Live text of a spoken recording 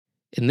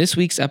In this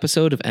week's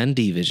episode of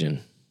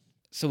NDVision.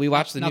 So we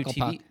watched the new Knuckle TV.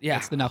 Puck. Yeah,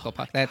 That's the Knuckle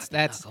Puck. That's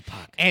Knuckle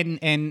Puck.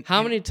 and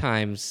How many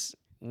times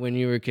when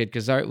you were a kid?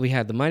 Because we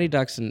had the Mighty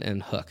Ducks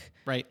and Hook.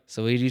 right.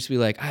 So we used to be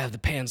like, I have the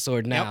pan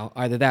sword now.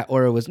 Either that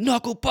or it was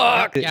Knuckle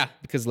Puck. Yeah.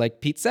 Because like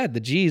Pete said,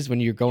 the G's when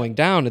you're going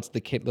down, it's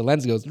the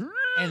lens goes.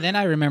 And then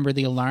I remember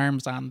the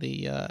alarms on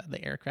the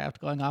aircraft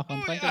going off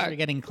on point as we're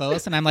getting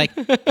close, and I'm like,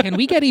 can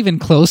we get even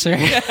closer?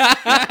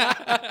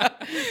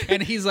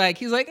 And he's like.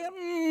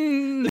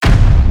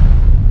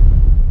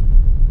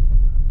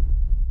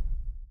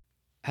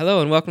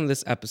 Hello and welcome to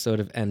this episode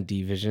of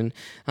NDVision.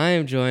 I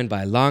am joined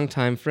by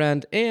longtime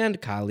friend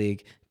and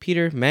colleague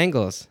Peter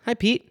Mangels. Hi,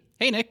 Pete.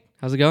 Hey, Nick.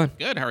 How's it going?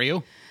 Good. How are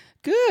you?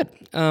 Good.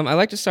 I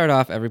like to start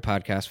off every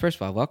podcast. First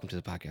of all, welcome to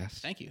the podcast.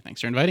 Thank you. Thanks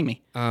for inviting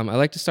me. I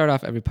like to start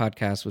off every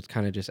podcast with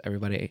kind of just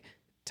everybody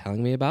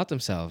telling me about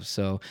themselves.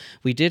 So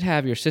we did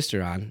have your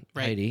sister on,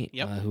 Right. Heidi,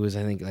 Yep. who was,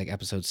 I think, like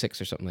episode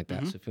 6 or something like that.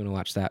 Mm-hmm. So if you want to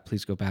watch that,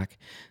 please go back.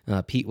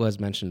 Pete was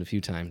mentioned a few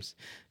times.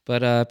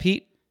 But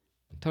Pete,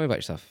 tell me about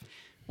yourself.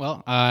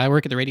 Well, I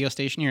work at the radio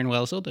station here in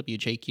Wellsville,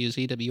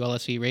 WJQZ,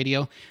 WLSV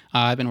Radio.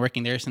 I've been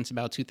working there since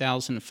about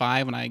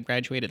 2005 when I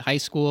graduated high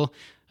school.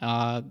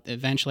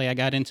 Eventually, I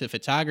got into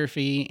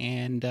photography,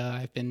 and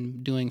I've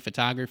been doing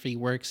photography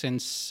work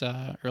since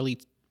early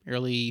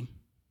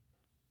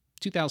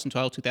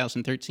 2012,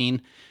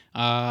 2013.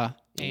 So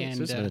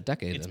it's been a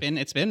decade.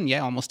 It's been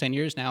almost 10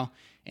 years now.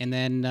 And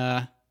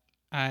then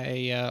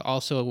I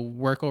also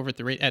work over at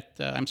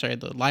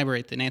the library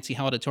at the Nancy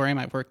Hall Auditorium.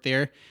 I've worked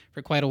there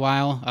for quite a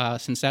while.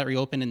 Since that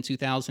reopened in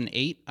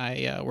 2008,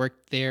 I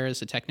worked there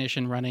as a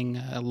technician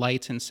running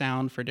lights and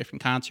sound for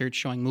different concerts,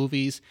 showing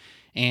movies.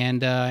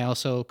 And I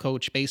also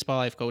coach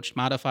baseball. I've coached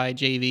modified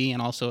JV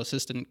and also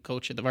assistant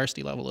coach at the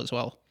varsity level as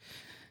well.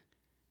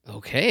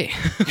 Okay,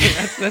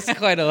 that's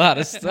quite a lot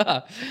of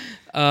stuff.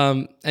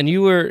 And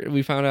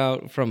we found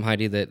out from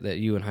Heidi that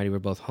you and Heidi were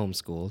both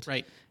homeschooled.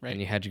 Right. And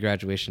you had your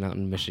graduation out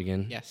in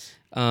Michigan. Yes.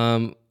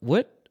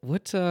 What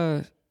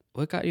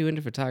got you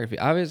into photography?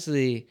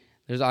 Obviously,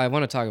 I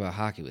want to talk about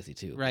hockey with you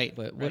too. Right.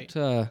 But right.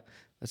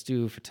 Let's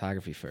do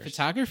photography first.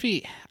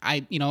 Photography,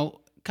 a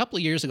couple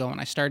of years ago when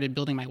I started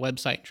building my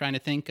website, trying to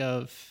think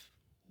of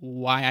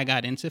why I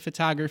got into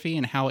photography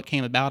and how it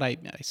came about, I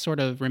sort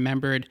of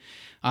remembered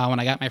when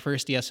I got my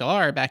first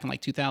DSLR back in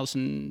like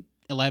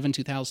 2011,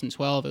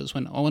 2012. It was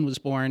when Owen was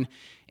born,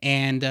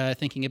 and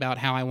thinking about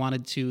how I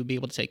wanted to be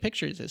able to take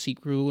pictures as he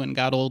grew and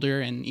got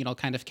older and,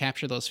 kind of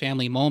capture those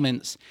family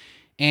moments.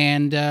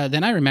 And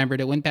then I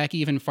remembered it went back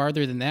even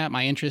farther than that.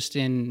 My interest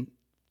in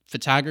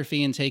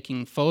photography and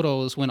taking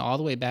photos went all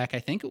the way back. I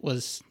think it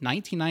was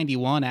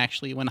 1991,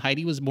 actually, when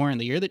Heidi was born,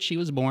 the year that she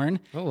was born.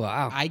 Oh,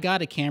 wow. I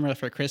got a camera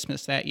for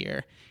Christmas that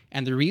year.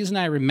 And the reason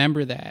I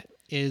remember that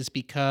is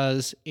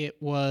because it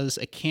was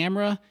a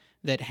camera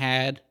that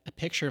had a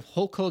picture of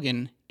Hulk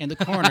Hogan in the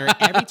corner.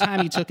 Every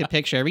time you took a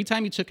picture, every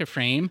time you took a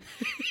frame,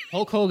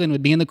 Hulk Hogan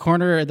would be in the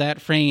corner of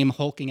that frame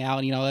hulking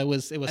out. It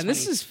was And funny.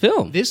 this is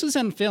film. This was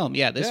on film.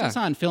 Yeah, this was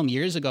on film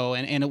years ago,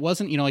 and it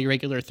wasn't, your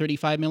regular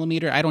 35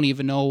 millimeter. I don't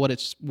even know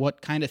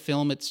what kind of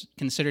film it's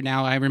considered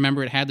now. I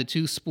remember it had the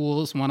two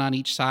spools, one on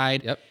each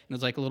side. Yep. And it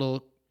was like a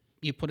little,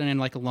 you put it in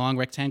like a long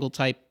rectangle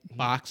type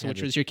box,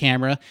 which was your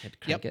camera.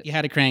 You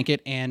had to crank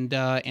it. And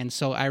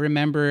so I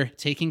remember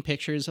taking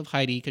pictures of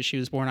Heidi because she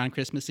was born on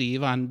Christmas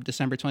Eve on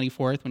December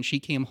 24th. When she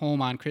came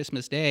home on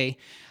Christmas Day,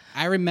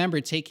 I remember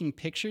taking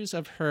pictures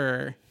of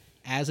her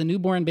as a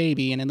newborn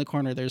baby, and in the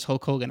corner there's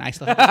Hulk Hogan. I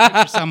still have this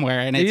picture somewhere.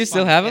 And Do you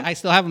still have him? I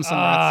still have him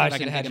somewhere. I Let's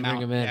see if I can dig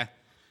bring him in. Yeah.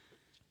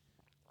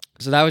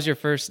 So that was your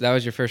first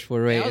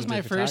foray. That was into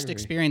my first photography.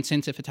 experience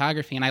into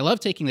photography, and I love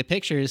taking the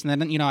pictures. And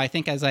then, I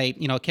think as I,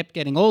 kept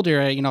getting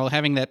older,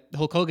 having that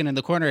Hulk Hogan in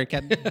the corner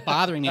kept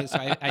bothering me. So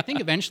I think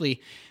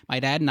eventually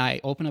my dad and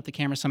I opened up the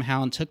camera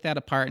somehow and took that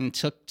apart and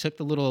took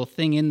the little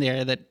thing in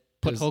there that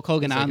put Hulk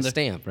Hogan on the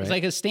stamp, right? It's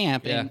like a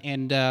stamp, Yeah.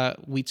 and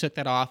we took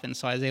that off, and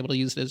so I was able to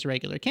use it as a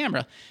regular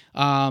camera.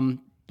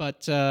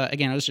 But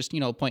again, it was just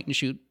point and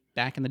shoot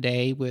back in the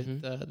day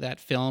with that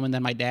film, and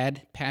then my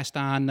dad passed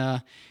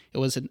on. It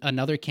was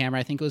another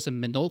camera. I think it was a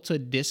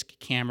Minolta disc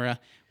camera,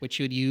 which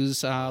you would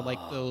use like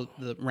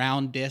the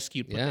round disc.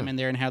 You'd put them in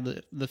there and have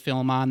the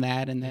film on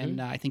that, and then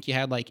I think you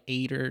had like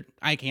 8 or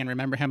I can't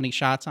remember how many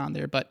shots on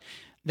there, but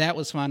that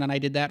was fun, and I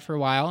did that for a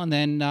while. And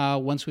then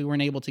once we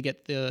weren't able to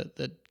get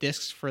the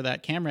discs for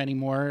that camera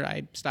anymore,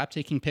 I stopped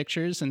taking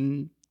pictures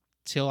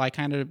until I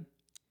kind of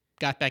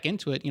got back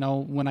into it.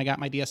 When I got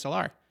my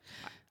DSLR.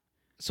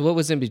 So what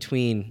was in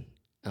between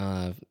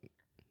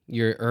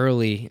your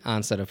early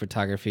onset of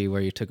photography where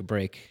you took a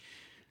break?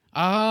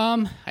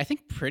 I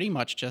think pretty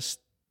much just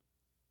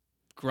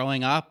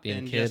growing up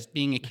just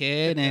being a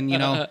kid. And,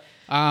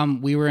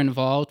 we were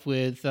involved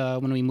with,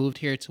 when we moved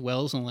here to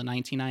Wellsville in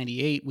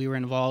 1998, we were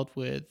involved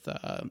with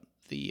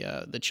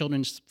the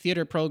children's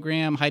theater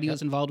program. Heidi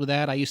was involved with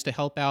that. I used to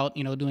help out,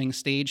 doing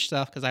stage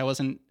stuff because I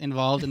wasn't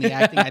involved in the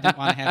acting. I didn't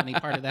want to have any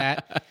part of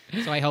that.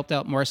 So I helped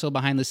out more so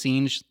behind the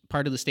scenes,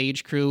 part of the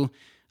stage crew.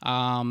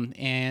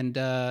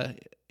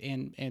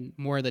 and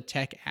more of the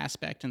tech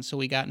aspect. And so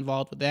we got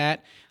involved with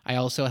that. I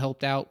also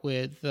helped out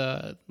with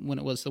when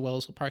it was the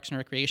Wellsville Parks and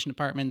Recreation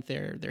Department,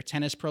 their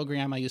tennis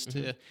program. I used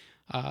to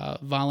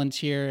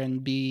volunteer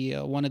and be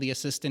one of the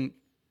assistant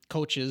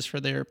coaches for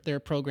their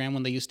program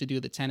when they used to do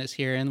the tennis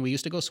here. And we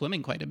used to go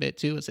swimming quite a bit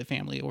too as a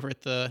family over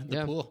at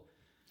the pool.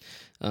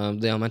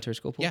 The elementary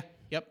school pool? Yeah.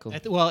 Yep. Cool.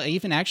 Well,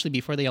 even actually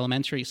before the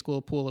elementary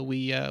school pool,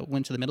 we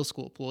went to the middle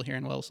school pool here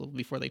in Wellsville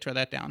before they tore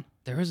that down.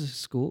 There was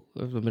a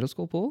middle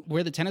school pool?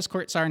 Where the tennis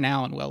courts are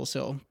now in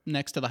Wellsville,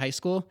 next to the high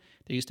school,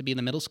 there used to be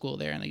the middle school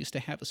there, and they used to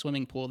have a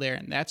swimming pool there,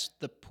 and that's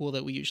the pool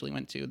that we usually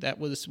went to.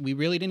 We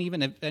really didn't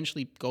even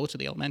eventually go to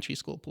the elementary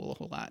school pool a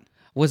whole lot.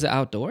 Was it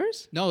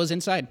outdoors? No, it was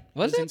inside.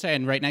 Was it? Inside,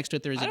 and right next to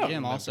it there was I a don't gym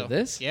remember also.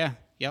 this. Yeah.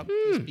 Yep.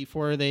 This was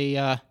before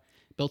they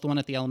built the one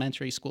at the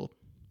elementary school.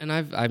 And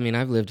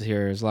I've lived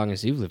here as long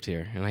as you've lived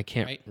here, and I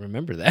can't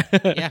remember that.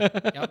 Yeah.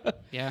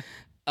 Yep.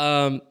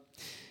 Yeah.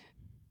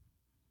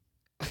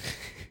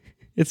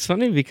 It's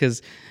funny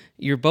because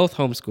you're both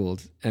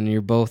homeschooled and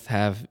you both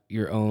have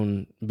your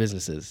own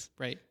businesses.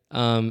 Right.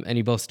 And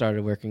you both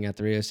started working at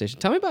the radio station.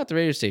 Tell me about the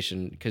radio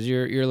station because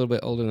you're a little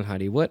bit older than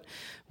Heidi.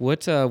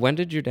 When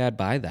did your dad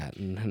buy that,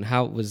 and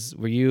how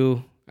were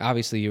you?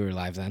 Obviously, you were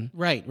alive then.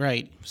 Right.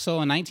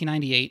 So in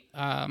 1998.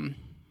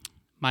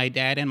 My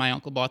dad and my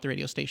uncle bought the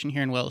radio station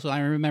here in Wells. So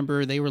I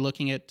remember they were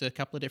looking at a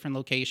couple of different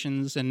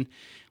locations, and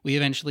they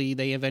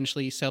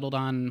eventually settled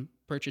on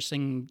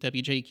purchasing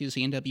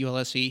WJQZ and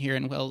WLSE here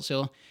in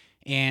Wellsville.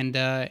 And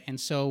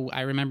so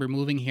I remember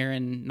moving here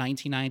in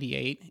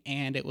 1998,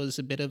 and it was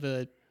a bit of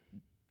a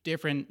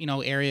different,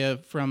 area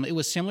it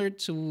was similar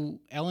to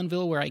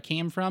Ellenville where I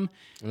came from.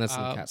 And that's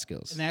in the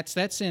Catskills. And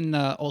that's in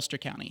Ulster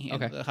County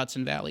in the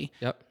Hudson Valley.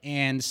 Yep.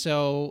 And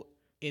so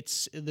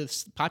it's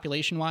this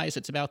population-wise,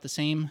 it's about the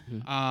same,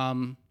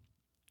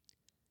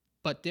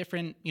 but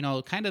different.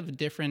 Kind of a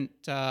different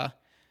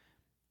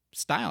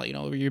style.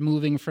 You're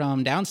moving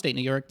from downstate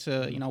New York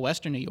to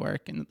Western New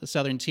York and the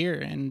Southern Tier,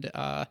 and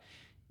I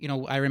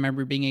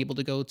remember being able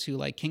to go to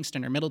like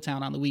Kingston or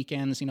Middletown on the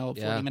weekends. A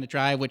 40-minute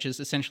drive, which is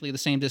essentially the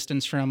same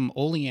distance from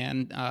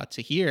Olean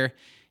to here.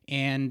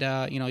 And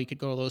you could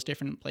go to those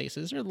different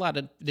places. There's a lot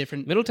of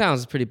different. Middletown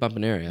is a pretty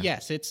bumping area.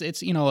 Yes, it's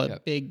a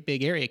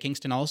big area.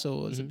 Kingston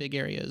also is a big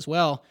area as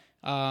well.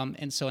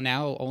 And so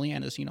now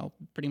Olean is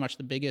pretty much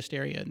the biggest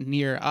area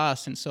near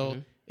us, and so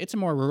it's a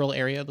more rural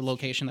area. The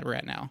location that we're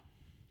at now.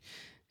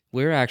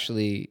 We're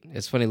actually.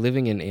 It's funny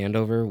living in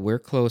Andover. We're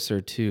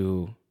closer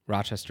to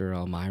Rochester or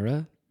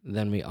Elmira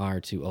than we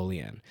are to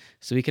Olean.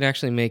 So we can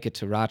actually make it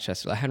to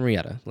Rochester,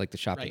 Henrietta, like the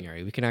shopping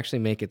area. We can actually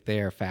make it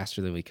there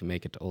faster than we can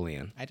make it to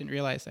Olean. I didn't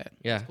realize that.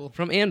 Yeah, that's cool.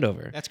 From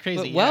Andover. That's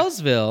crazy. But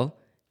Wellsville,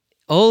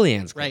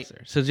 Olean's closer.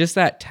 Right. So just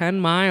that 10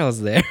 miles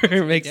there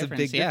makes a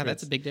big difference. Yeah,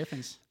 that's a big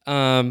difference.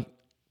 Now,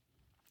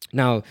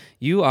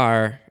 you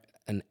are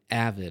an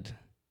avid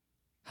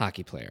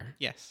hockey player.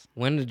 Yes.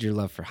 When did your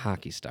love for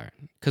hockey start?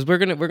 Because we're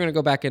gonna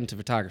go back into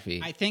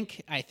photography. I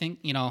think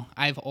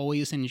I've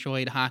always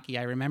enjoyed hockey.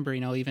 I remember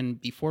even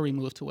before we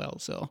moved to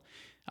Wells. So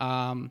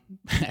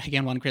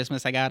again, one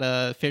Christmas I got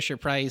a Fisher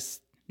Price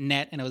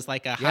net, and it was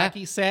like a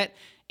hockey set,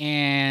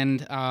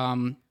 and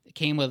it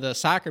came with a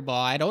soccer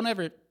ball. I don't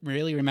ever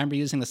really remember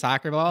using the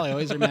soccer ball. I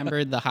always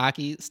remembered the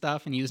hockey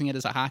stuff and using it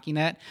as a hockey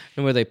net.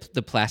 And were they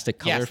the plastic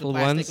colorful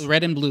ones?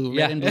 Red and blue,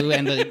 and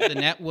the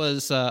net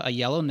was a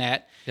yellow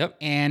net. Yep.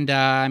 And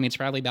it's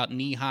probably about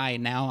knee high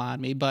now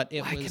on me, but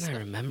it was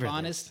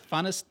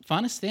the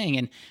funnest thing.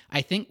 And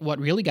I think what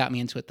really got me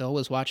into it though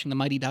was watching the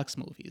Mighty Ducks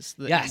movies.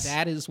 Yes.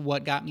 That is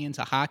what got me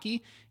into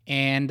hockey.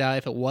 And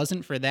if it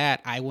wasn't for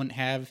that, I wouldn't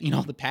have,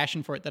 the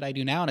passion for it that I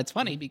do now. And it's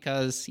funny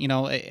because,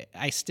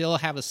 I still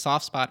have a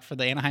soft spot for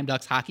the Anaheim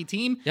Ducks hockey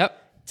team.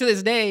 Yep. To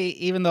this day,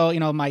 even though,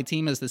 my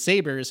team is the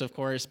Sabres, of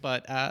course,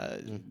 but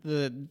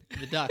the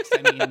Ducks,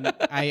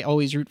 I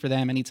always root for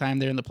them anytime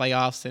they're in the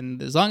playoffs.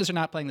 And as long as they're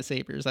not playing the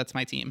Sabres, that's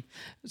my team.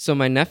 So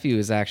my nephew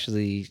is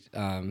actually,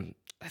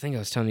 I think I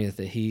was telling you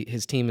that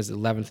his team is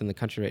 11th in the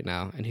country right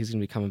now, and he's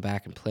going to be coming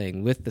back and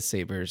playing with the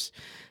Sabres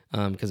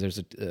because there's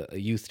a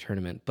youth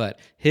tournament. But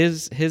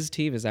his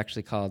team is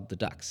actually called the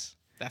Ducks.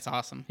 That's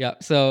awesome. Yeah.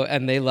 So,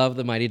 and they love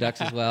the Mighty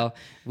Ducks as well.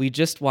 We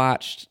just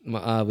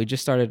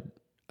started.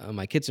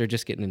 My kids are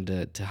just getting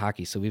into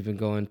hockey, so we've been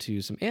going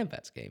to some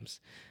AmVets games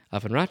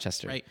up in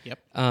Rochester. Right. Yep.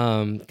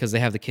 Because they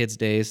have the kids'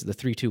 days, the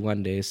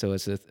 3-2-1 days. So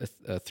it's a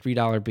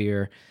 $3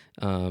 beer,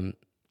 a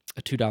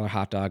 $2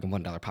 hot dog, and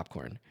 $1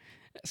 popcorn.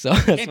 So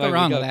that's Can't why go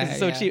wrong we go. with that. It's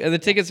so cheap, and the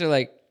tickets are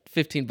like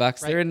 $15.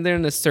 Right. They're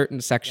in a certain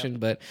section,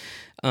 but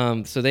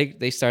so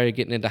they started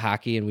getting into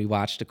hockey, and we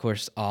watched, of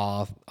course,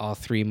 all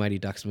three Mighty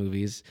Ducks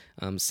movies.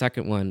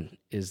 Second one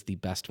is the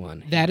best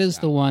one. That is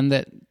the one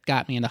that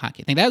got me into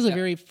hockey. I think that was the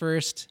very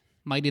first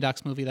Mighty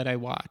Ducks movie that I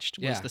watched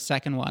was Yeah. the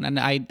second one. And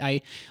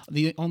I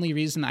the only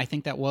reason I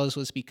think that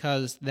was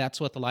because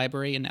that's what the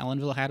library in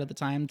Ellenville had at the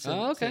time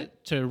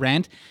to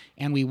rent.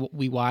 And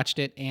we watched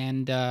it,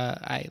 and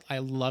I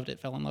loved it,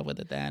 fell in love with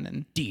it then.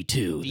 And D2,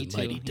 D2, the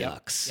Mighty yep,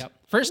 Ducks. Yep.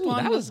 First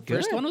one was good.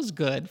 First one was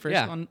good.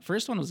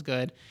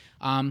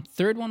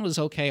 Third one was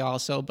okay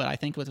also, but I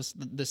think it was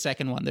the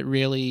second one that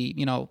really,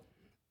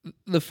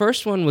 The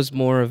first one was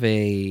more of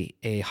a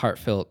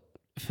heartfelt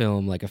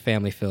film, like a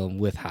family film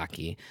with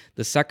hockey.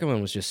 The second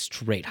one was just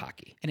straight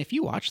hockey. and if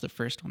you watch the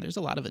first one, there's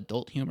a lot of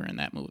adult humor in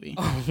that movie.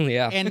 Oh,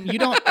 yeah. And you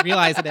don't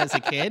realize it as a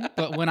kid,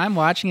 but when I'm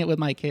watching it with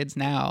my kids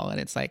now, and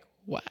it's like,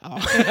 wow.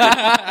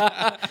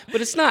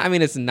 But it's not, I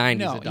mean, it's 90s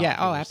No, adult yeah,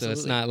 humor, absolutely. so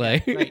it's not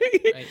like...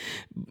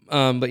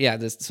 Right. But yeah,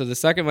 so the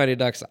second Mighty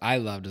Ducks I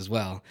loved as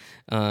well.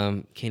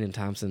 Kenan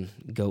Thompson,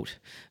 GOAT.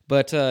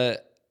 But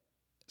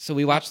so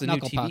we watched the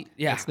Knuckle new TV. puck.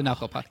 Yeah, It's the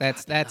knuckle puck.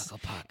 That's Knuckle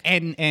puck.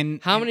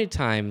 and How many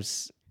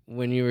times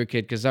when you were a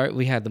kid? Because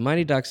we had the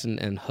Mighty Ducks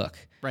and Hook.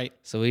 right.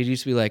 So we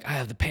used to be like, I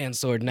have the pan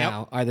sword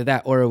now. Either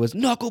that or it was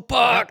knuckle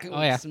puck.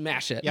 Oh, yeah.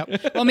 Smash it.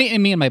 Yep. Well, me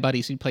and my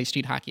buddies, we'd play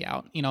street hockey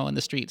out, in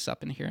the streets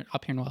up here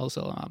in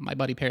Wellsville. My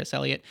buddy Paris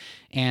Elliott,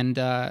 and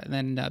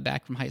then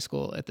back from high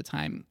school at the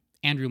time,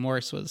 Andrew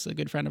Morse was a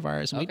good friend of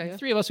ours. And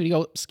three of us would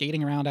go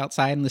skating around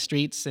outside in the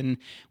streets, and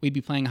we'd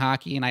be playing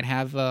hockey, and I'd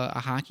have a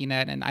hockey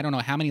net, and I don't know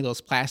how many of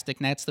those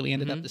plastic nets that we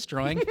ended up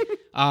destroying.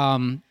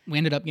 We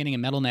ended up getting a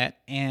metal net,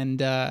 and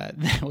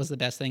that was the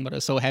best thing, but it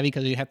was so heavy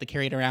because you have to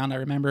carry it around. I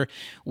remember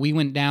we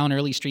went down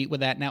Early Street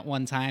with that net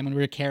one time, and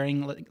we were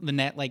carrying the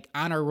net like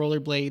on our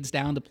rollerblades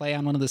down to play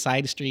on one of the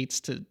side streets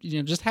to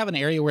just have an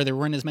area where there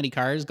weren't as many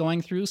cars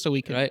going through, so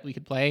we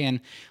could play.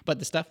 But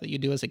the stuff that you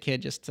do as a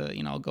kid just to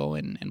go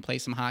and play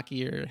some hockey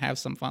or have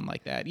some fun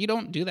like that, you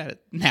don't do that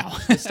now.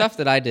 The stuff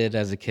that I did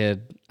as a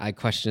kid, I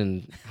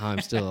questioned how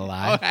I'm still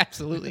alive. Oh,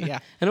 absolutely, yeah.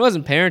 And it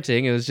wasn't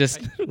parenting. It was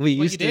just What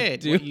you used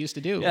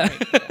to do. Yeah.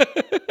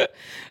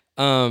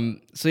 Right.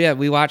 So yeah,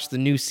 we watched the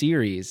new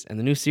series, and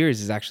the new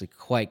series is actually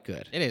quite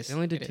good. It is. They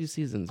only did It 2 is.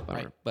 seasons,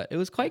 Right. but it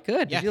was quite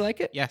good. Did you like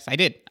it? Yes, I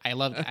did. I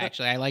loved it.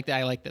 Actually, I liked it.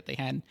 I liked that they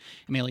had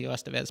Emilio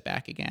Estevez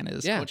back again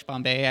as Coach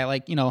Bombay. I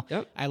like,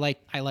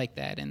 I like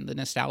that and the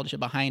nostalgia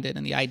behind it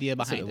and the idea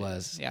behind it. It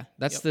was. Yeah.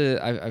 That's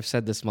I've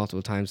said this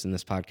multiple times in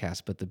this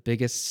podcast, but the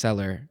biggest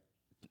seller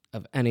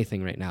of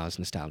anything right now is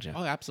nostalgia.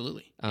 Oh,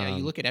 absolutely. Yeah,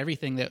 you look at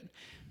everything that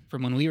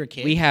from when we were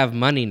kids. We have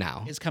money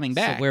now. Is coming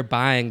back. So we're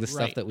buying the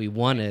stuff that we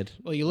wanted.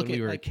 Well, you look when at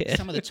we were a kid.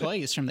 some of the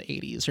toys from the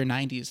 80s or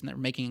 90s, and they're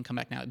making them come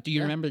back now. Do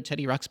you remember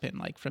Teddy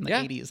Ruxpin, from the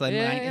 80s?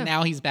 And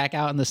now he's back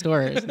out in the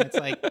stores, and it's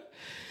like...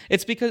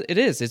 It's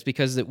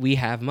because that we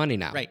have money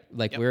now. Right.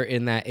 We're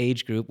in that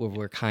age group where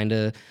we're kind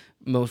of,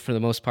 for the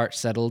most part,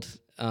 settled,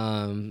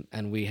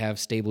 and we have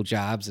stable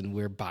jobs, and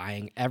we're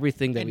buying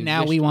everything that we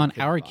now we want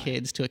our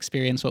kids to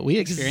experience what we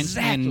experienced.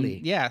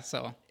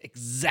 Exactly.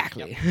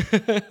 Exactly.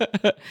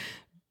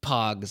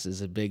 Pogs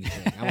is a big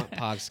thing. I want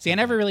Pogs. See, I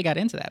never really got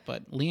into that,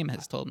 but Liam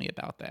has told me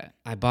about that.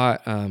 I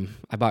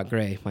bought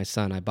Gray, my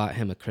son. I bought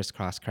him a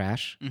Crisscross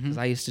Crash because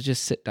I used to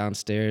just sit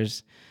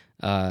downstairs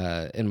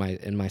in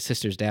my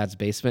sister's dad's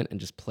basement and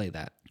just play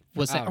that.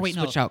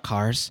 Switch out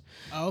cars.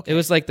 Oh, okay. It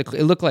was like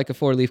it looked like a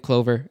 4-leaf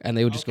clover, and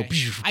they would just go.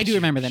 I do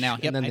remember that now.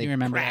 Yep, and then I they do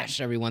remember crash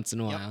that. every once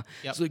in a while.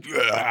 Yep. It's like,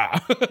 yeah.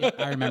 Yep,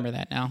 I remember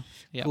that now.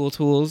 Yep. Cool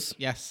tools.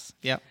 Yes.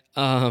 Yep.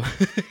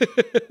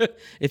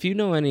 If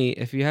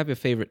you have a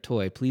favorite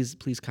toy, please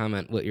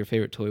comment what your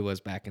favorite toy was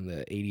back in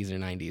the 80s or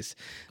 90s.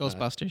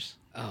 Ghostbusters.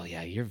 Oh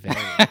yeah, you're very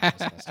into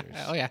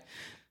Ghostbusters. Oh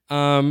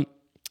yeah.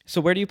 So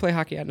where do you play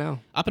hockey at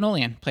now? Up in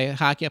Olean. Play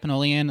hockey up in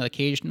Olean.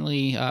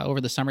 Occasionally, over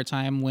the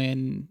summertime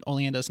when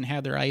Olean doesn't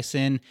have their ice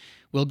in,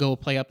 we'll go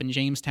play up in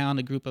Jamestown.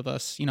 A group of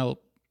us,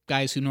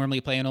 guys who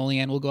normally play in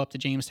Olean, we'll go up to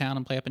Jamestown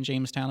and play up in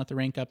Jamestown at the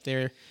rink up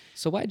there.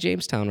 So why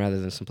Jamestown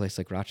rather than someplace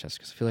like Rochester?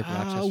 Because I feel like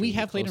Rochester. We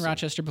have played in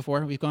Rochester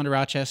before. We've gone to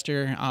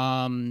Rochester.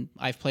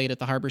 I've played at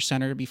the Harbor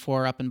Center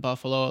before up in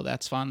Buffalo.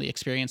 That's fun. The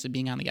experience of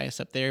being on the ice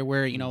up there,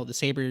 where the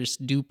Sabres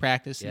do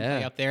practice and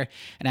play up there.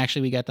 And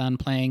actually, we got done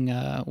playing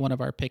one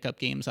of our pickup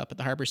games up at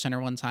the Harbor Center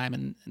one time,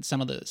 and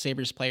some of the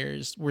Sabres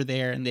players were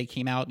there, and they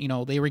came out.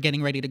 They were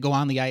getting ready to go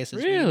on the ice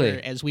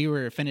as we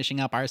were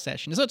finishing up our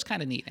session. So it's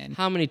kind of neat. And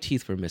how many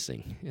teeth were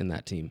missing in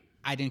that team?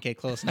 I didn't get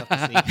close enough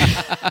to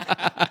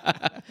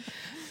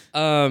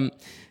see.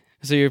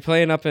 So you're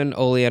playing up in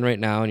Olean right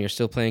now, and you're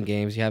still playing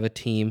games. You have a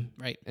team,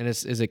 right? And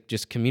is it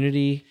just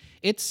community?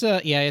 It's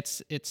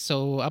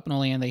so up in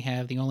Olean they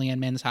have the Olean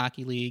Men's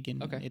Hockey League,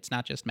 and it's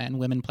not just men;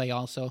 women play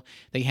also.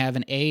 They have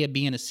an A,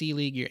 B, and a C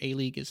league. Your A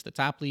league is the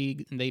top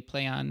league, and they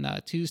play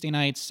on Tuesday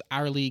nights.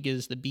 Our league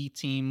is the B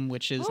team,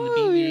 which is in the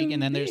B league,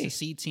 and then there's the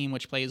C team,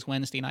 which plays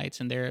Wednesday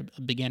nights, and they're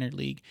a beginner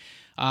league.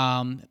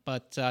 No,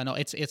 it's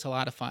a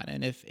lot of fun.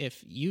 And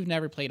if you've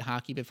never played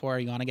hockey before,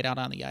 you want to get out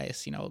on the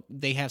ice,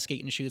 they have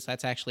skate and shoots.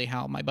 That's actually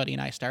how my buddy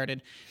and I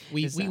started.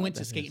 We went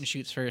to skate and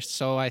shoots first.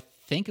 So I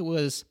think it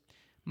was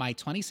my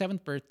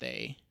 27th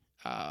birthday.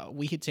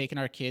 we had taken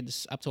our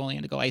kids up to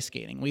Olean to go ice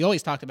skating. We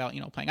always talked about,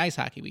 playing ice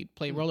hockey. We'd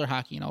play roller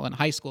hockey, in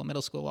high school,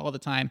 middle school, all the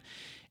time.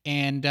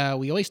 And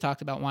we always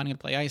talked about wanting to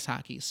play ice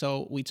hockey.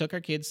 So we took our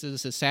kids, this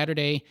is a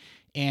Saturday,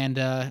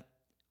 and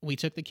we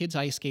took the kids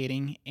ice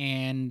skating.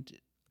 And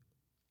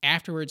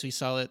afterwards, we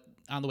saw that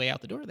on the way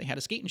out the door, they had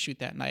a skate and shoot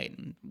that night.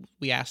 And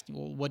we asked,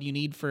 well, what do you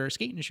need for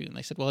skate and shoot? And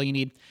they said, well, you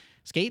need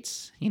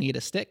skates, you need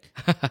a stick,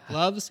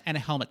 gloves, and a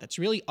helmet. That's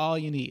really all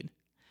you need.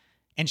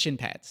 And shin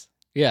pads.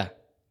 Yeah.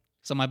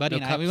 So my buddy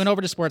and I, we went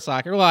over to sports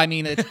soccer. Well, I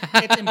mean,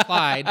 it's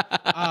implied.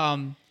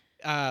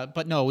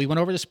 But no, we went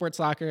over to sports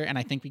soccer, and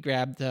I think we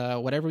grabbed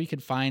whatever we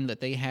could find that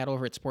they had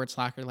over at sports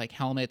soccer, like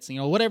helmets,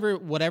 whatever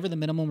the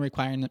minimum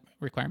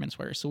requirements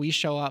were. So we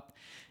show up,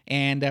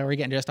 and we're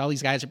getting dressed. All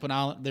these guys are putting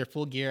on their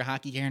full gear,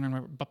 hockey gear,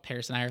 and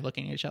Paris and I are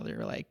looking at each other.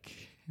 We're like,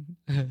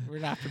 we're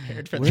not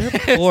prepared for this.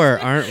 We're poor,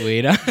 aren't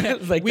we?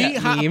 Like we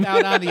hopped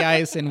out on the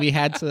ice, and we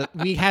had to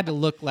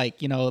look like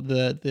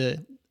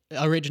the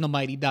original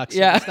Mighty Ducks,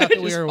 stuff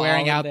that we were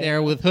wearing out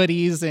there with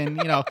hoodies and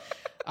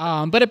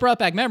but it brought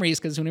back memories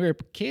because when we were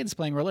kids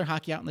playing roller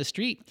hockey out in the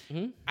street,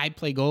 I'd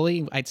play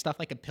goalie. I'd stuff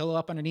like a pillow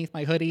up underneath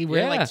my hoodie,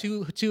 wear like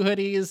two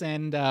hoodies,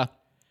 and I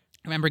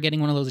remember getting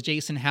one of those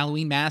Jason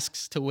Halloween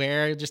masks to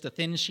wear, just a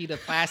thin sheet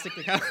of plastic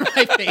to cover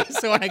my face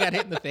so when I got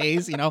hit in the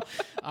face,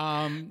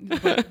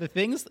 But the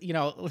things,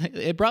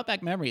 it brought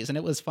back memories, and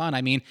it was fun.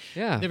 I mean,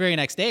 the very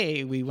next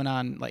day we went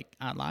on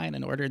online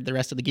and ordered the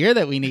rest of the gear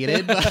that we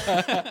needed,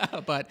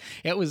 but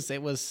it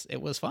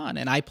was fun.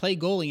 And I play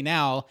goalie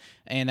now,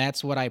 and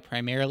that's what I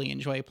primarily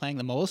enjoy playing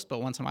the most.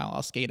 But once in a while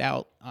I'll skate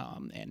out,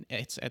 and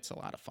it's a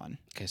lot of fun.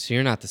 Okay, so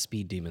you're not the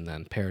speed demon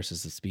then. Paris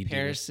is the speed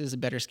demon. Paris is a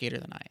better skater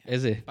than I am.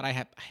 Is he? But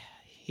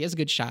he has a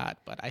good shot,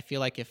 but I feel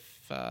like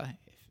if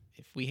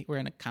we were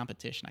in a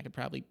competition, I could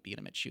probably beat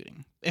him at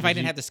shooting if I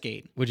didn't have to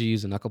skate. Would you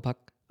use a knuckle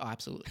puck? Oh,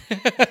 absolutely.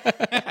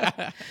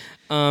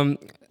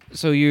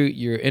 So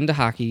you're into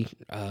hockey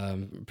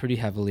pretty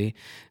heavily,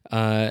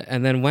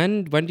 and then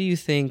when do you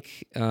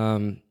think?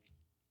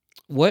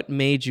 What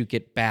made you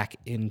get back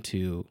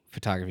into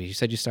photography? You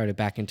said you started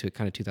back into it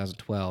kind of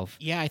 2012.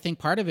 Yeah, I think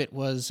part of it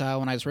was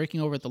when I was working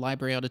over at the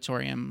library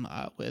auditorium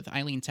with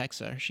Eileen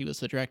Texa. She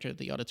was the director of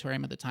the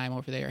auditorium at the time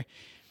over there.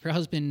 Her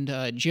husband,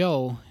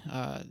 Joe,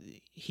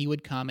 he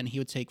would come and he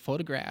would take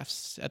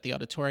photographs at the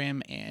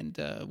auditorium and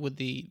with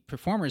the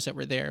performers that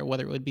were there,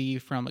 whether it would be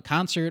from a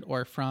concert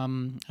or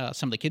from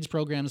some of the kids'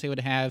 programs they would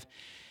have.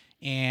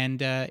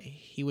 And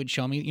he would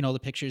show me, the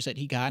pictures that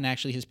he got, and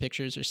actually his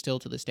pictures are still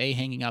to this day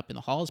hanging up in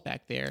the halls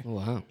back there. Oh,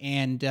 wow!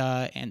 And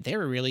they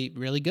were really,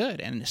 really good.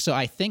 And so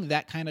I think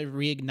that kind of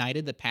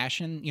reignited the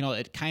passion.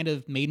 It kind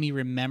of made me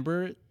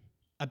remember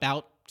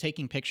about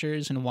taking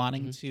pictures and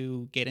wanting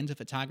to get into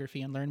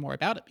photography and learn more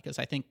about it, because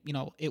I think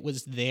it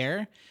was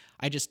there.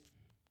 I just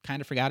kind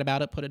of forgot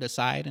about it, put it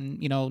aside, and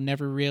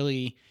never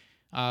really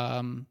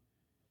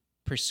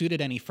pursued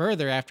it any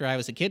further after I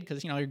was a kid,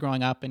 because you're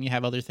growing up and you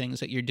have other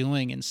things that you're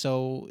doing, and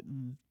so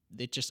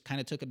it just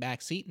kind of took a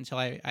back seat until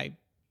I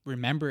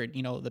remembered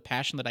the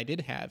passion that I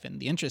did have and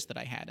the interest that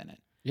I had in it.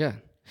 Yeah.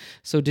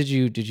 So did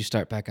you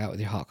start back out with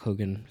your Hulk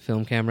Hogan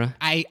film camera?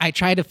 I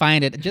tried to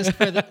find it just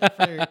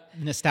for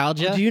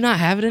nostalgia. Oh, do you not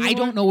have it anymore? I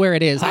don't know where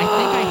it is. I think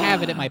I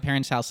have it at my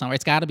parents' house somewhere.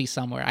 It's got to be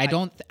somewhere.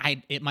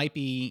 It might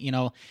be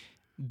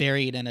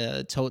buried in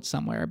a tote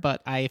somewhere,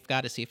 but I've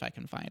got to see if I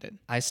can find it.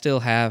 I still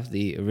have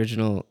the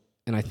original,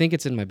 and I think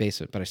it's in my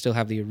basement, but I still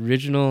have the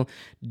original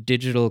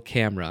digital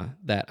camera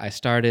that I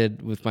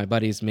started with my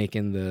buddies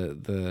making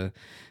the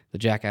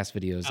Jackass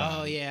videos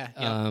on. Oh,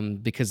 yeah.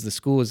 Because the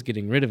school was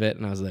getting rid of it,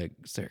 and I was like,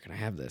 sir, can I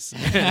have this?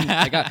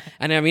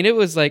 And I mean, it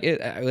was like,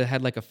 it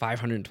had like a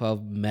 512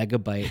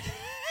 megabyte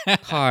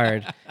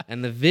card,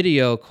 and the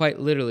video quite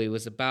literally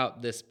was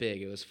about this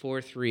big. It was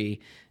 4:3,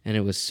 and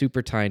it was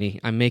super tiny.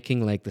 I'm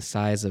making like the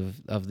size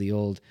of the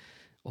old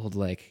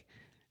like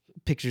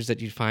pictures that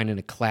you'd find in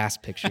a class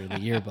picture in the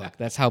yearbook.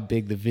 That's how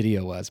big the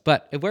video was,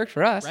 but it worked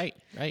for us. Right,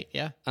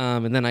 yeah.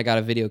 And then I got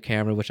a video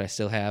camera, which I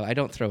still have. I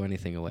don't throw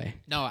anything away.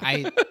 No,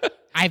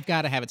 I've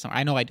got to have it somewhere.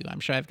 I know I do. I'm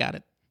sure I've got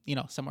it,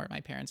 somewhere at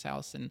my parents'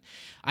 house. And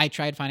I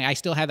tried finding. I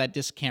still have that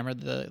disc camera,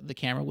 the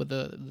camera with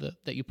the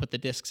that you put the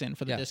discs in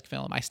for the disc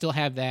film. I still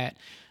have that.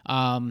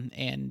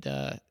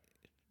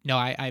 No,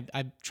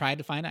 I've tried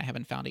to find it. I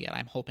haven't found it yet.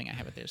 I'm hoping I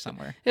have it there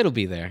somewhere. It'll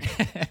be there.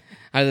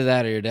 Either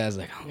that or your dad's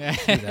like, I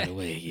threw that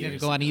away years You have to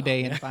go on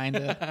eBay and find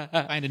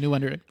a new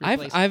one to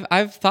replace.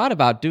 I've thought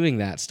about doing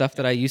that. Stuff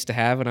that I used to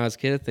have when I was a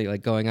kid,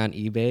 like going on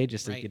eBay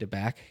just to get it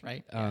back.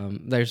 Right.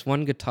 There's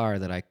one guitar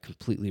that I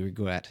completely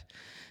regret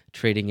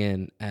trading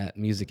in at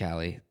Music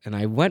Alley, and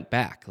I went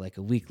back like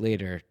a week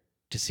later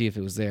to see if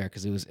it was there,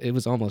 because it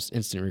was almost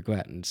instant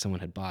regret and someone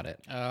had bought it.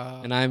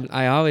 And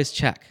I always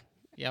check.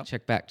 Yep.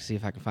 Check back to see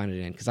if I can find it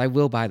in, because I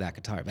will buy that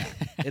guitar back.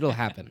 It'll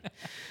happen.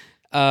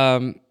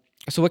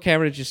 So what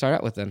camera did you start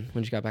out with then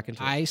when you got back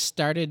into it? I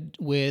started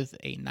with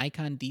a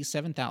Nikon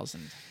D7000.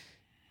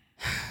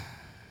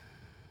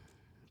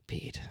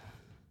 Pete.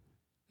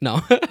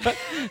 No.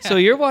 So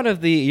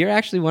you're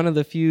actually one of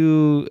the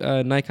few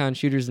Nikon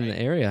shooters in the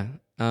area.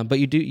 But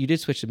you did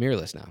switch to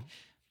mirrorless now.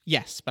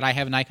 Yes, but I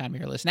have a Nikon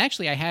mirrorless. And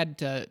actually, I had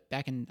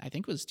back in, I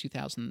think it was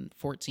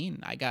 2014,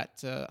 I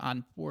got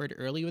on board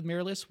early with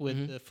mirrorless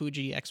with the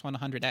Fuji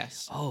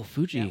X100S. Oh,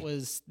 Fuji. That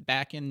was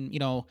back in,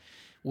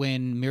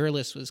 when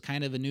mirrorless was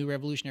kind of a new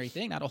revolutionary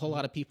thing. Not a whole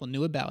lot of people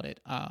knew about it,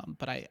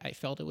 but I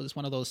felt it was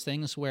one of those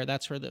things where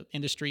that's where the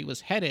industry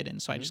was headed.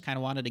 And so I just kind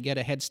of wanted to get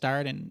a head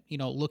start and,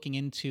 looking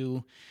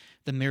into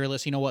the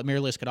mirrorless, what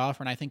mirrorless could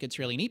offer. And I think it's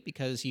really neat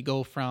because you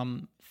go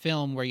from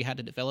film where you had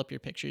to develop your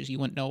pictures, you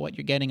wouldn't know what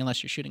you're getting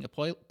unless you're shooting a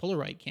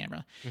Polaroid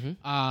camera,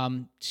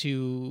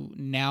 to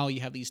now you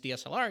have these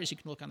DSLRs, you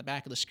can look on the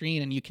back of the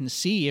screen and you can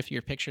see if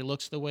your picture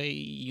looks the way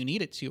you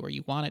need it to or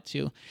you want it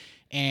to.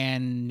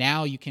 And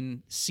now you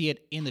can see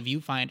it in the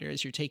viewfinder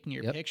as you're taking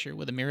your picture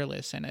with a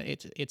mirrorless. And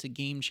it's a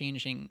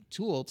game-changing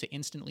tool to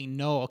instantly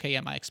know, okay,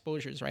 yeah, my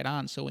exposure is right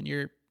on. So when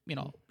you're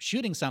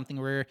shooting something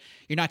where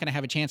you're not going to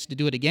have a chance to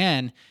do it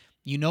again,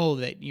 you know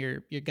that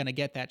you're going to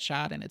get that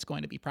shot and it's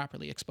going to be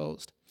properly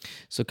exposed.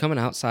 So coming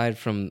outside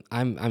from,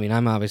 I'm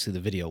obviously the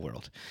video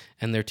world,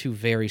 and they're two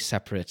very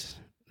separate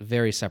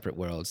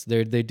worlds.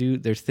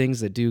 There's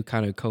things that do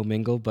kind of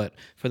commingle, but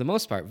for the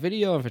most part,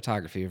 video and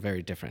photography are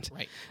very different.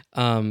 Right.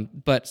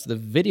 But the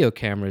video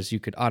cameras, you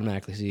could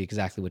automatically see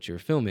exactly what you were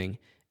filming,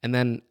 and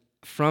then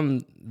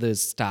from the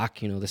stock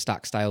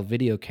style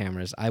video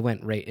cameras, I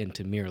went right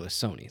into mirrorless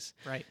Sonys.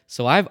 Right.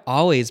 So I've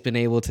always been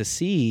able to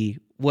see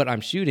what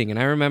I'm shooting. And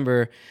I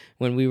remember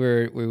when we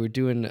were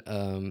doing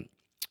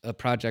a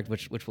project,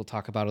 which we'll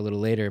talk about a little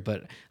later,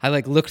 but I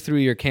looked through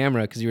your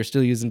camera because you were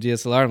still using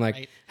DSLR. I'm like,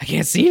 right. I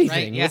can't see anything.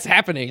 Right, yeah. What's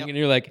happening? Yep. And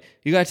you're like,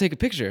 you got to take a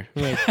picture.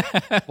 I'm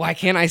like, why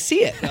can't I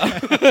see it?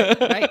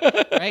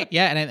 Right.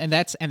 Yeah. And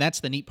that's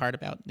the neat part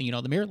about, the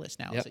mirrorless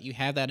now is that you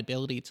have that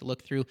ability to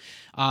look through.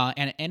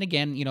 And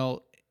again,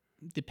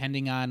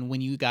 depending on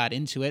when you got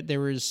into it, there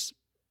was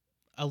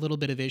a little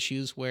bit of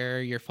issues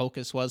where your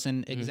focus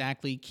wasn't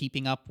exactly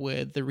keeping up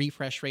with the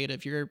refresh rate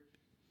of your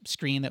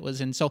screen that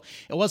was in. So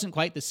it wasn't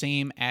quite the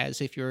same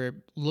as if you're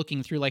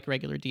looking through like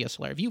regular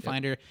DSLR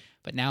viewfinder,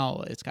 but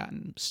now it's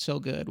gotten so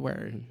good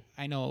where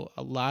I know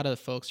a lot of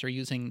folks are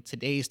using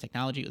today's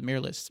technology with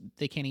mirrorless.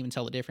 They can't even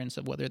tell the difference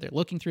of whether they're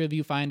looking through a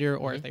viewfinder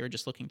or if they were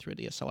just looking through a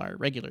DSLR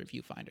regular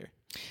viewfinder.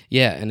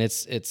 Yeah, and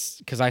it's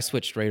because I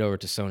switched right over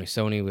to Sony.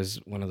 Sony was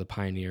one of the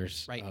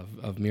pioneers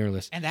of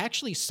mirrorless. And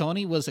actually,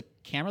 Sony was a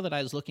camera that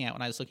I was looking at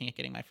when I was looking at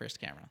getting my first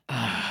camera.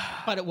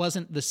 But it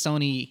wasn't the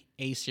Sony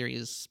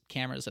A-series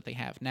cameras that they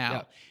have now.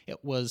 Yep.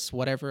 It was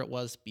whatever it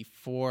was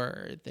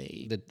before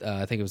they...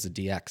 I think it was the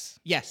DX.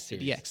 Yes,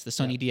 series. the DX, the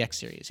Sony DX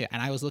series. Yeah,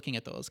 and I was looking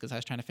at those because I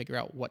was trying to figure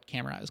out what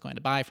camera I was going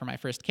to buy for my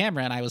first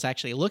camera, and I was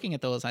actually looking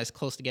at those. I was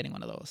close to getting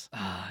one of those.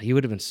 You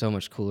would have been so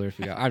much cooler if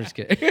you got... I'm just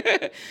kidding.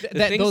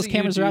 Those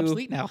cameras are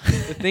obsolete now.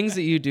 The things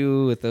that you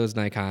do with those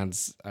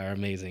Nikons are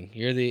amazing.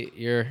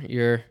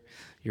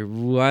 You're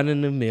one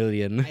in a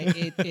million.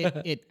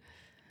 It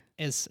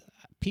as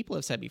people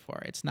have said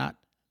before, it's not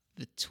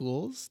the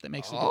tools that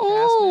makes a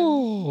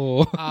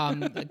good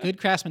craftsman. A good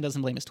craftsman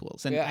doesn't blame his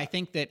tools. And I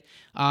think that,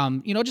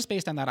 just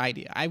based on that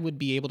idea, I would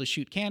be able to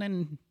shoot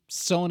Canon,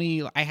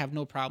 Sony. I have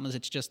no problems.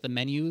 It's just the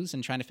menus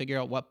and trying to figure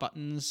out what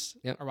buttons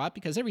are what,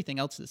 because everything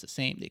else is the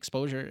same. The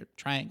exposure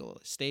triangle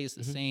stays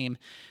the same.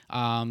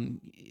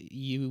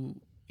 You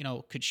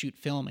could shoot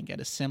film and get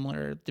a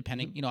similar,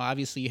 depending,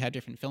 obviously you have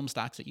different film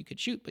stocks that you could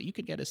shoot, but you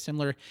could get a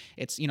similar,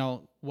 it's,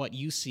 what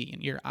you see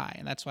in your eye.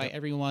 And that's why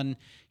everyone,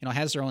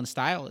 has their own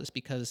style, is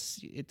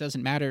because it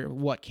doesn't matter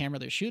what camera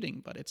they're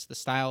shooting, but it's the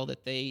style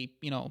that they,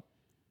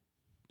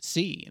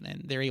 see and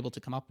then they're able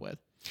to come up with.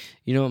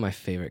 You know what my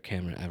favorite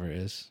camera ever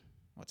is?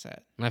 What's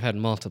that? And I've had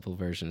multiple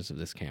versions of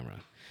this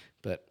camera,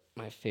 but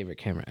my favorite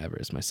camera ever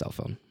is my cell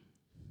phone.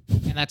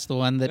 And that's the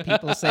one that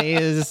people say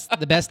is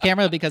the best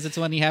camera because it's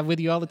the one you have with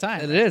you all the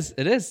time. It is.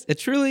 It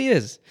truly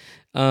is.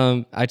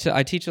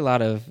 I teach a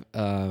lot of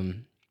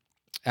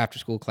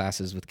after-school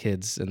classes with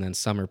kids and then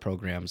summer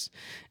programs,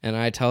 and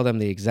I tell them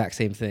the exact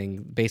same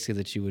thing, basically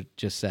that you would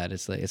just said.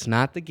 It's like, it's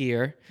not the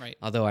gear, right?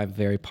 Although I'm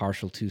very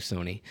partial to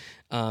Sony.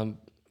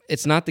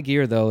 It's not the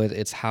gear, though.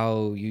 It's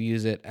how you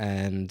use it,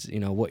 and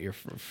what you're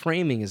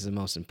framing is the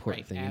most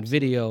important thing in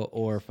video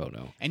or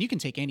photo. And you can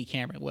take any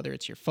camera, whether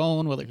it's your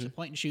phone, whether it's a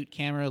point-and-shoot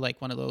camera, like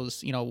one of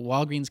those,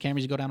 Walgreens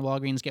cameras. You go down to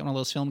Walgreens, get one of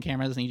those film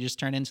cameras, and you just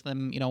turn into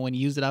them. When you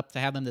use it up to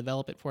have them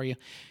develop it for you,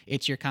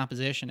 it's your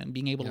composition and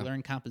being able to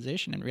learn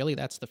composition. And really,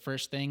 that's the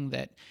first thing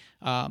that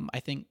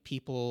I think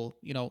people,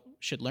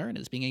 should learn,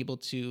 is being able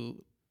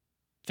to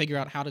figure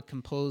out how to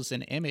compose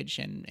an image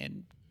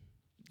and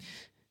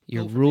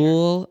your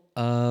rule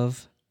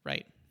of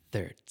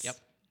thirds. Yep.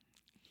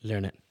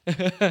 Learn it.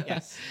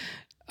 Yes.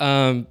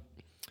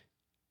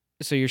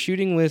 So you're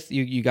shooting with,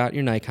 you got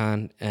your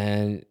Nikon,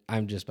 and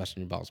I'm just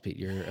busting your balls, Pete.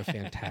 You're a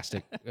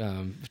fantastic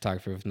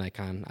photographer with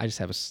Nikon. I just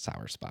have a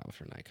sour spot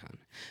for Nikon.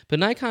 But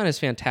Nikon is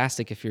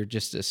fantastic if you're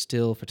just a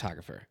still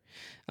photographer.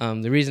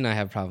 The reason I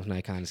have a problem with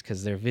Nikon is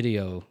because their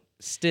video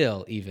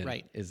still even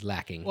Right. is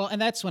lacking. Well,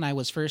 and that's when I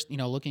was first,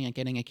 looking at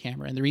getting a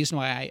camera. And the reason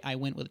why I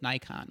went with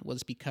Nikon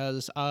was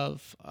because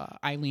of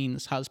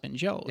Eileen's husband,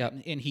 Joe. Yep.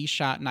 And he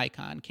shot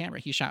Nikon camera.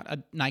 He shot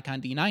a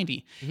Nikon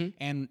D90. Mm-hmm.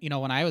 And,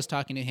 when I was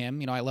talking to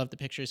him, I loved the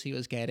pictures he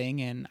was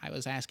getting. And I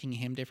was asking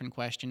him different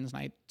questions.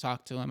 And I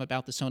talked to him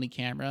about the Sony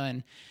camera.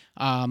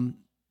 And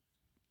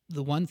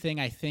the one thing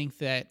I think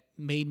that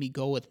made me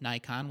go with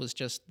Nikon was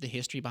just the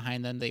history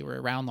behind them. They were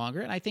around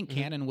longer. And I think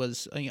Canon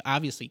was,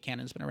 obviously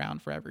Canon's been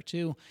around forever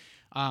too.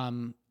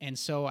 And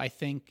so I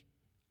think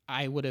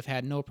I would have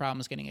had no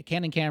problems getting a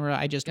Canon camera.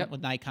 I just went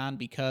with Nikon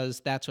because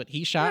that's what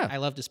he shot. Yeah. I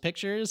loved his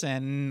pictures,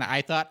 and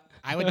I thought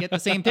I would get the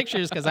same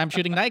pictures because I'm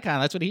shooting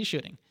Nikon. That's what he's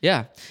shooting.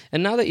 Yeah.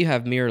 And now that you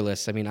have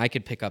mirrorless, I mean, I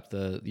could pick up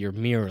your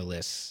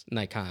mirrorless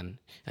Nikon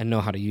and know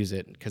how to use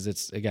it because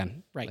it's,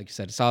 again, like you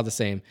said, it's all the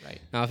same.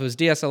 Right. Now, if it was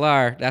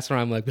DSLR, that's where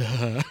I'm like,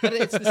 but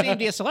it's the same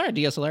DSLR.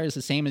 DSLR is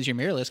the same as your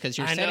mirrorless because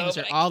your settings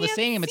are all the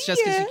same. It's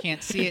just because you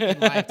can't see it in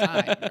live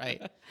time,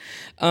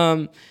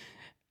 right?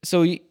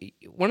 So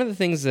one of the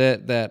things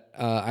that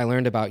I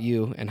learned about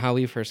you and how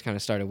we first kind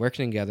of started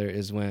working together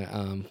is when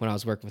I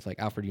was working with like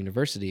Alfred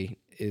University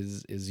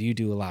is you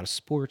do a lot of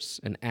sports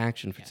and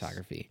action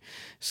photography.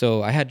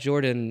 So I had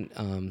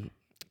Jordan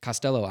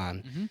Costello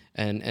on,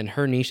 and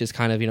her niche is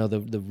kind of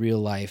the real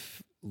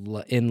life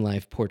in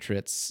life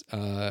portraits.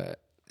 Amber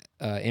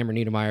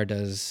Niedermeyer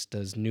does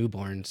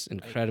newborns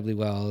incredibly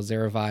well.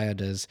 Zaravaya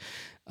does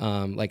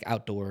like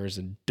outdoors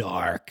and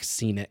dark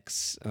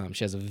scenics.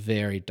 She has a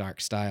very dark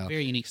style.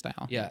 Very unique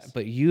style. Yeah, yes.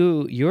 But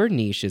your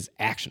niche is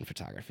action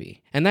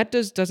photography. And that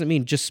doesn't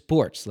mean just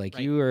sports. Like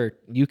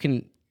you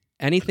can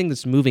anything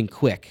that's moving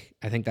quick,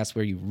 I think that's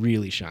where you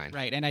really shine.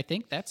 Right. And I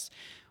think that's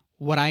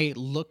what I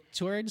look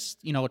towards,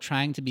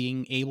 trying to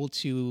being able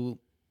to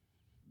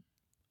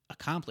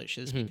accomplish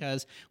is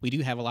because we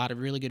do have a lot of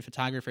really good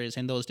photographers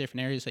in those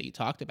different areas that you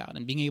talked about,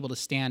 and being able to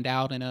stand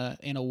out in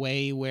a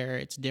way where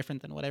it's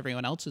different than what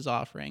everyone else is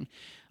offering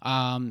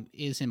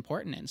is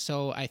important. And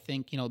so I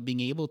think being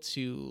able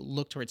to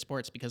look towards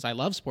sports, because I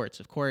love sports,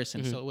 of course,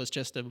 and so it was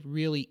just a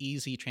really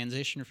easy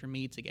transition for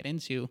me to get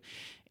into,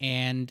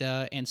 and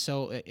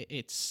so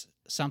it's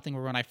something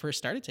where when I first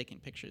started taking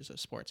pictures of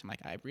sports, I'm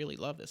like, I really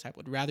love this. I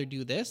would rather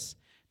do this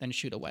than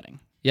shoot a wedding.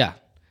 Yeah.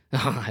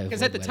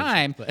 Because at the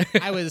time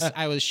I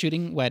was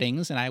shooting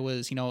weddings, and I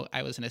was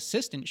an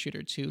assistant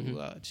shooter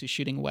to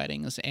shooting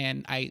weddings,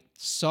 and I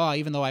saw,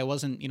 even though I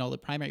wasn't the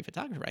primary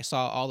photographer, I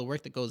saw all the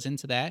work that goes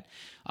into that,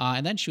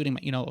 and then shooting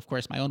of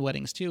course my own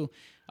weddings too.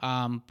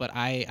 But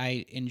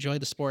I enjoy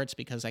the sports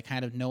because I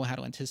kind of know how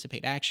to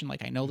anticipate action.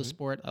 Like I know the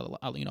sport, a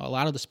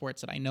lot of the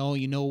sports that I know,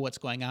 what's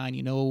going on,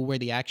 where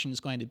the action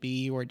is going to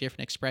be, or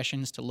different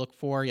expressions to look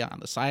for on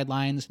the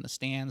sidelines and the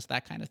stands,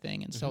 that kind of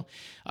thing. And so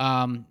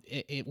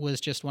it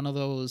was just one of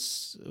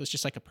those, it was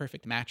just like a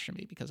perfect match for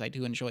me because I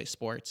do enjoy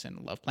sports and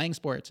love playing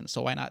sports. And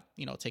so why not,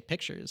 take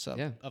pictures of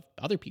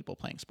other people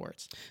playing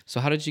sports. So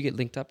how did you get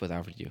linked up with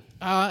Alfred U?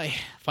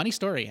 Funny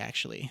story,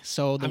 actually.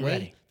 So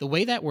the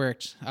way that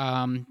worked,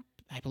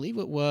 I believe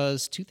it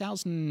was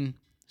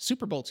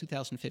Super Bowl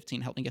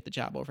 2015 helped me get the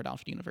job over at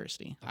Alfred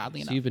University.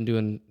 Oddly enough, so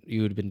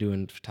you had been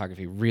doing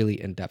photography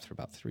really in depth for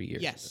about 3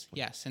 years.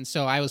 Yes. And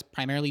so I was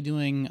primarily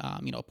doing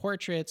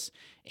portraits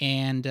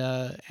and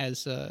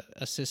as a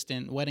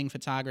assistant wedding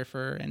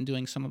photographer and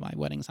doing some of my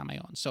weddings on my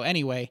own. So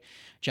anyway,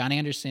 John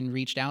Anderson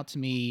reached out to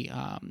me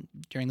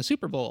during the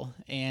Super Bowl,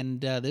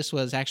 and this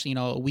was actually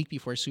a week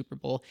before Super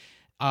Bowl.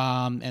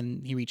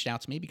 And he reached out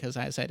to me because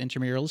I was at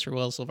intramurals for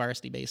Wellsville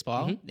Varsity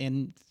Baseball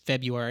in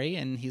February.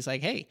 And he's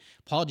like, hey,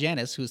 Paul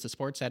Janis, who's the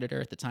sports editor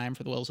at the time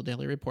for the Wellsville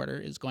Daily Reporter,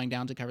 is going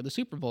down to cover the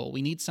Super Bowl.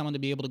 We need someone to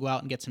be able to go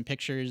out and get some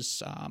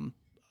pictures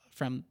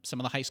from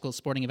some of the high school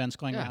sporting events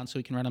going around so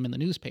we can run them in the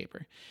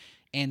newspaper.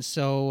 And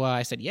so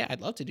I said, yeah,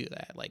 I'd love to do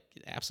that. Like,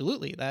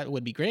 absolutely, that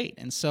would be great.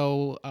 And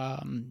so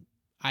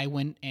I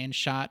went and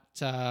shot,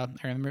 I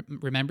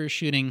remember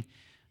shooting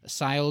a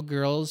Scioto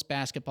girls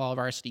basketball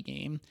varsity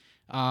game,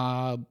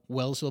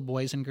 Wellsville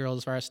boys and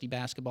girls varsity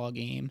basketball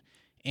game,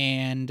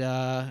 and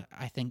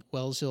I think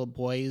Wellsville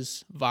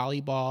boys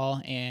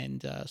volleyball,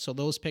 and so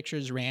those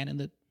pictures ran in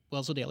the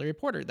Wellsville Daily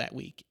Reporter that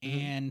week.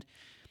 And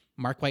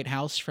Mark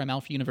Whitehouse from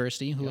Alfred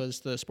University, who was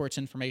the sports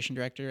information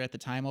director at the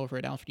time over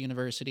at Alfred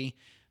University,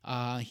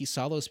 he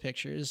saw those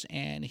pictures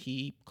and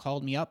he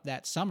called me up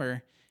that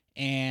summer,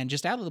 and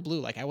just out of the blue,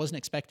 like I wasn't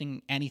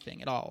expecting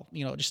anything at all,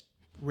 just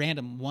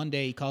random. One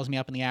day he calls me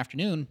up in the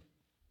afternoon.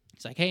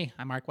 It's like, hey,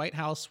 I'm Mark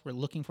Whitehouse. We're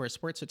looking for a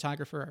sports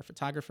photographer. Our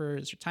photographer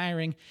is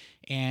retiring,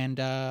 and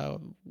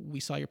we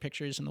saw your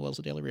pictures in the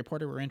Wellsville Daily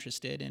Reporter. We're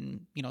interested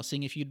in,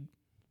 seeing if you'd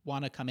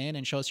want to come in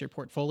and show us your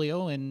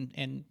portfolio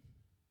and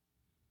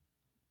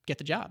get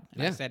the job.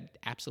 And I said,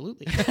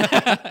 absolutely.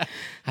 I'd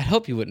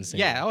hope you wouldn't say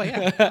that. Oh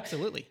yeah,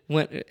 absolutely.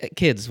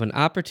 When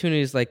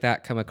opportunities like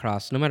that come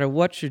across, no matter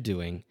what you're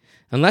doing,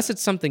 unless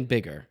it's something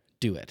bigger,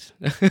 do it.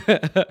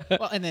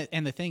 Well,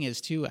 and the thing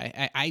is too,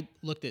 I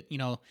looked at,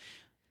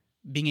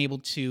 being able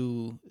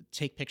to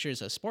take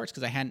pictures of sports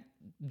because I hadn't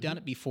done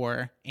it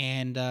before,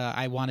 and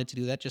I wanted to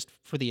do that just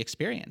for the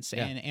experience.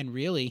 And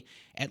really,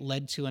 it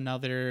led to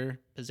another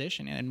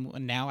position.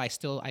 And now I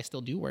still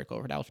do work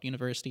over at Alfred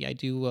University. I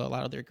do a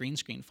lot of their green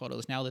screen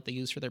photos now that they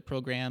use for their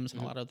programs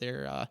and a lot of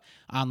their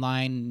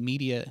online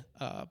media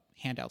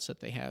handouts that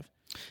they have.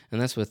 And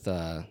that's with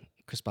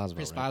Chris Boswell.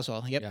 Chris right?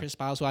 Boswell. Yep, yeah. Chris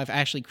Boswell.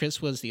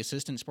 Chris was the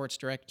assistant sports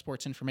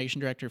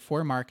information director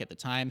for Mark at the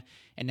time,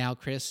 and now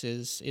Chris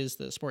is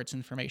the sports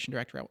information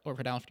director over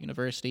at Alfred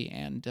University.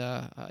 And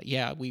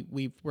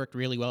we've worked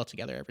really well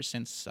together ever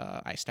since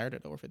I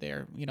started over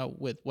there. You know,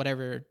 with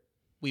whatever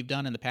we've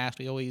done in the past,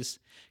 we always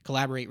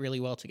collaborate really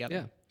well together.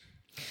 Yeah.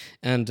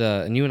 And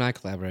you and I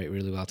collaborate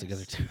really well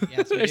together too.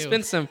 Yes, we do.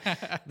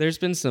 There's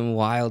been some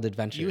wild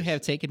adventures. You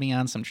have taken me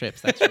on some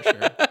trips, that's for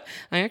sure.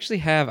 I actually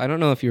have. I don't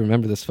know if you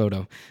remember this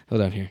photo.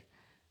 Hold on here.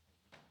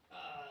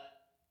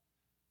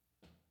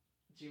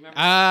 Do you remember?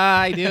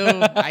 I do.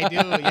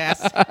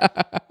 Yes.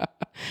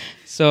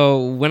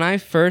 So when I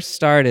first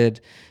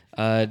started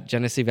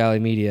Genesee Valley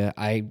Media,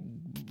 I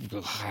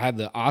had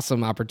the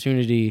awesome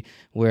opportunity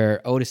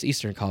where Otis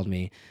Eastern called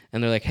me,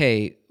 and they're like,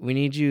 "Hey, we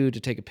need you to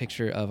take a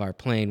picture of our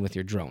plane with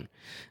your drone."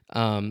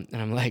 And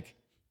I'm like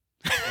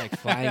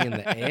flying in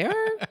the air?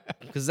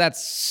 Because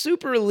that's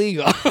super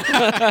illegal.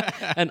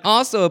 And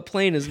also a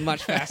plane is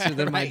much faster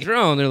than my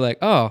drone. They're like,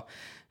 "Oh,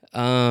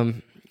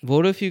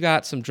 what if you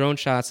got some drone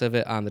shots of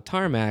it on the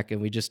tarmac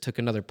and we just took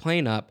another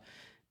plane up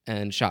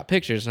and shot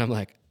pictures?" And I'm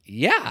like,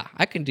 "Yeah,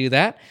 I can do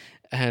that."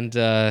 And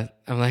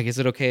I'm like, "Is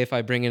it okay if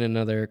I bring in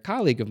another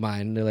colleague of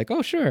mine?" And they're like,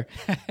 "Oh, sure."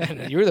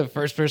 And you were the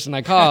first person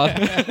I called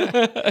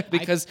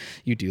because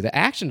you do the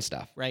action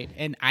stuff. Right.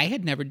 And I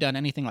had never done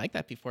anything like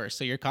that before.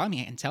 So you're calling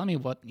me and telling me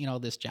what,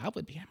 this job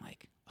would be. I'm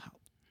like, wow,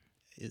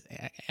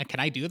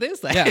 can I do this?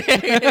 Yeah.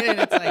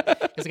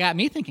 It's got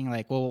me thinking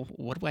like, well,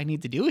 what do I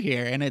need to do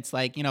here? And it's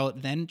like,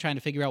 then trying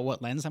to figure out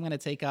what lens I'm going to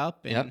take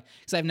up. And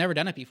because I've never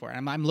done it before.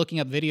 I'm looking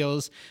up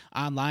videos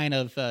online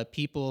of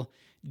people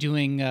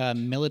doing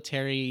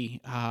military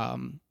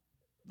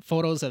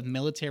photos of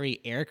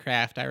military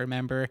aircraft, I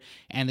remember,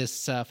 and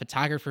this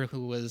photographer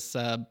who was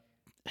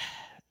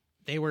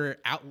they were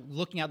out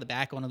looking out the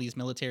back of one of these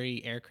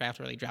military aircraft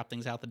where they drop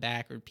things out the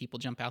back or people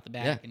jump out the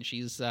back, and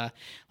she's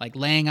like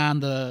laying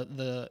on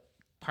the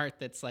part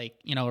that's like,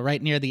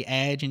 right near the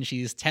edge, and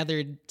she's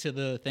tethered to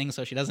the thing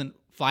so she doesn't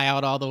fly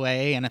out all the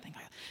way. And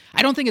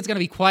I don't think it's going to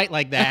be quite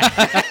like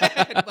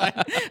that.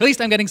 But at least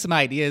I'm getting some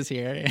ideas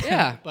here.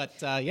 Yeah. But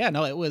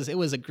it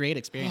was a great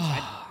experience.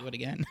 I'd do it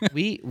again.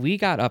 We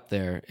got up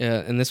there,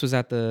 and this was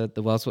at the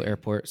Wellsville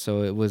Airport.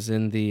 So it was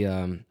in the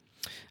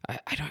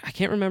I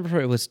can't remember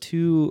if it was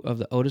two of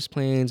the Otis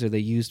planes or they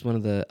used one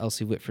of the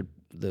LC Whitford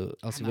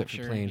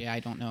plane. Yeah, I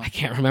don't know. I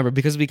can't remember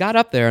because we got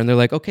up there and they're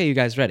like, "Okay, you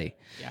guys ready?"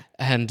 Yeah.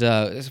 And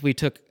we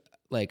took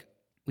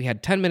we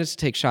had 10 minutes to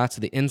take shots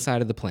of the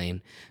inside of the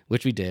plane,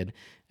 which we did.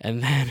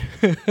 And then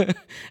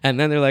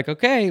they're like,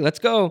 "Okay, let's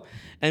go."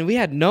 And we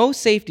had no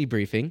safety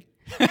briefing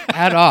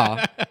at all.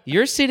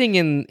 You're sitting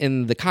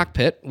in the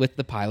cockpit with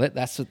the pilot.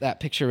 That's that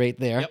picture right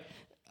there.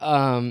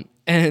 Yep.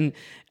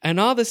 And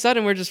all of a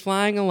sudden we're just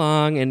flying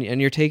along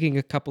and you're taking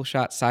a couple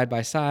shots side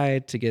by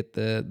side to get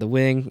the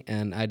wing.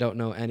 And I don't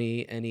know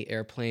any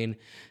airplane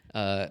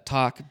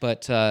talk,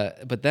 but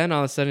then all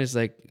of a sudden it's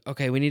like,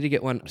 "Okay, we need to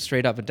get one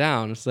straight up and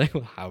down." It's like,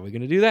 well, how are we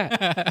going to do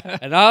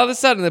that? And all of a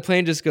sudden the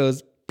plane just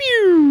goes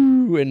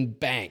pew and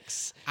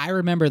banks. I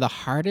remember the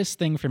hardest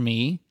thing for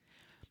me,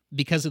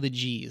 because of the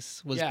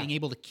G's, was being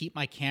able to keep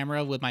my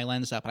camera with my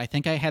lens up. And I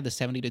think I had the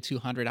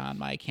 70-200 on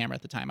my camera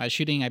at the time. I was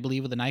shooting, I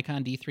believe, with a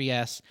Nikon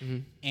D3S,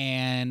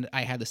 and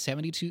I had the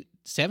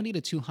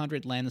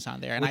 70-200 lens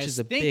on there. And Which is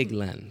a big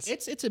lens.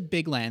 It's a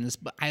big lens,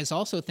 but I was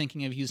also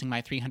thinking of using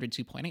my 300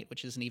 2.8,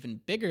 which is an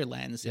even bigger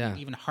lens and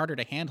even harder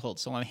to handhold.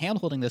 So I'm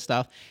handholding this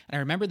stuff, and I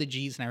remember the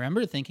G's, and I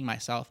remember thinking to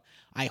myself,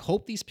 I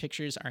hope these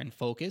pictures are in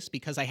focus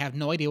because I have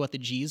no idea what the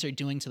G's are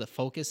doing to the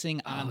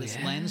focusing on this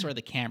lens or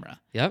the camera.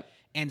 Yep.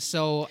 And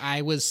so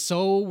I was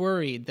so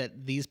worried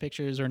that these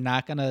pictures are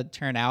not going to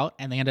turn out,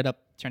 and they ended up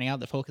turning out.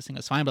 The focusing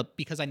was fine, but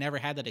because I never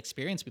had that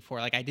experience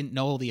before, like I didn't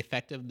know the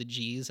effect of the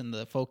G's and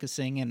the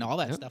focusing and all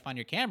that stuff on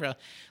your camera,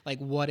 like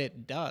what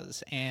it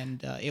does,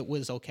 and it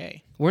was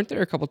okay. Weren't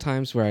there a couple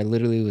times where I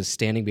literally was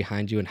standing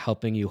behind you and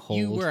helping you hold?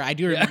 You were. I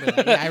do remember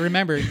that. Yeah, I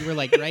remember you were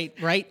like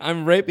right.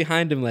 I'm right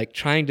behind him, like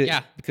trying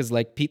to, because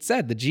like Pete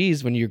said, the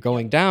G's, when you're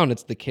going down,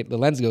 it's the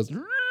lens goes.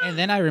 And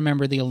then I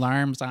remember the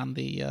alarms on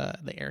the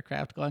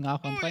aircraft going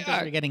off on planes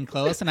as we're getting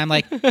close, and I'm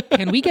like,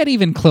 "Can we get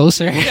even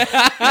closer?"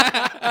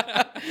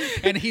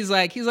 And he's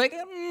like,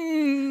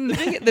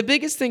 The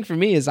biggest thing for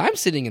me is I'm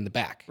sitting in the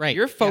back. Right.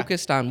 You're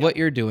focused on what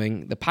you're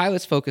doing. The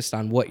pilot's focused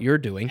on what you're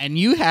doing. And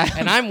you have,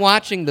 and I'm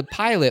watching the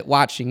pilot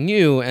watching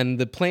you, and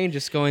the plane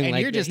just going and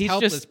like you're just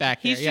helpless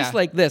back there. He's just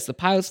like this. The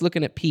pilot's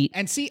looking at Pete.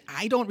 And see,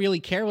 I don't really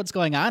care what's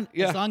going on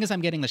as long as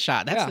I'm getting the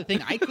shot. That's the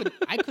thing. I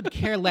could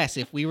care less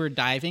if we were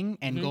diving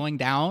and going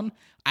down.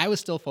 I was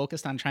still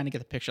focused on trying to get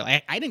the picture.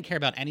 I didn't care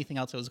about anything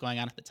else that was going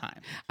on at the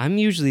time. I'm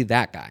usually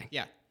that guy.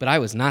 Yeah. But I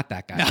was not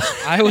that guy.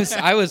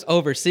 I was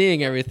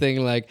overseeing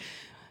everything like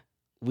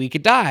we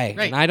could die.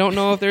 Right. And I don't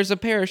know if there's a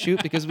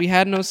parachute because we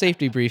had no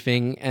safety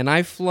briefing. And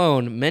I've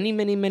flown many,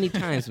 many, many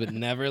times, but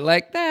never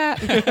like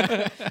that.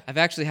 I've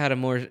actually had a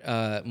more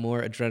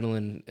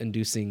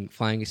adrenaline-inducing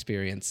flying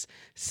experience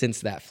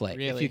since that flight,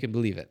 if you can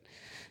believe it.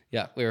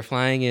 Yeah, we were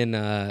flying in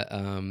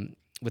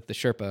with the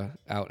Sherpa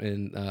out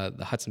in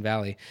the Hudson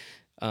Valley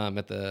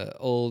at the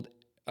old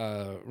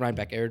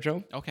Rhinebeck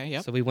Aerodrome. Okay,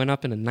 yep. So we went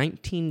up in a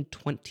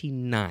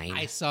 1929.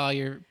 I saw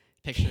your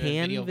picture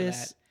video of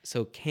that.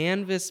 So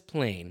canvas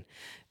plane.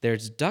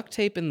 There's duct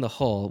tape in the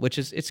hull, which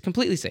it's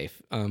completely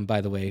safe.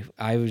 By the way,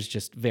 I was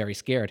just very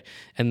scared.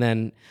 And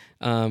then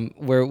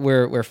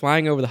we're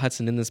flying over the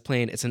Hudson in this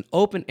plane. It's an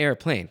open air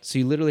plane, so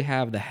you literally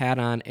have the hat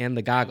on and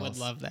the goggles. I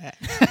would love that.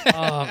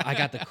 I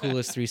got the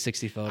coolest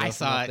 360 photo. I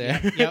saw it.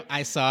 There. Yep,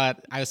 I saw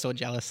it. I was so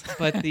jealous.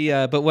 But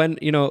when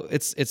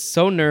it's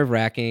so nerve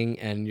wracking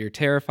and you're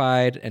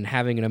terrified and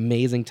having an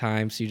amazing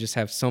time, so you just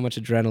have so much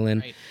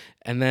adrenaline. Right.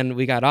 And then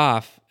we got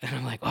off, and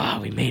I'm like, "Oh,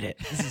 we made it!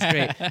 This is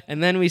great."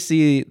 And then we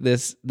see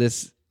this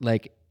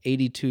like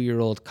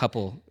 82-year-old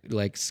couple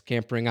like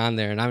scampering on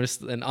there,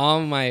 and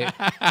all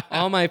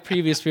my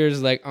previous fears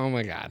is like, "Oh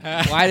my God,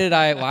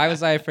 why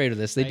was I afraid of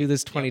this? They do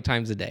this 20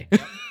 times a day."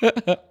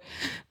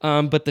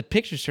 But the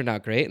pictures turned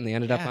out great, and they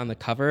ended up on the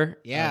cover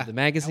of the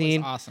magazine.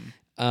 That was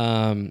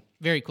awesome.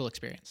 Very cool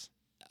experience.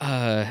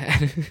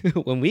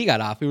 When we got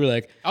off, we were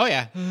like, "Oh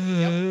yeah,"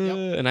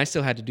 yep. And I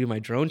still had to do my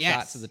drone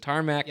shots of the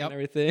tarmac and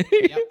everything.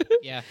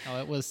 Yeah. No,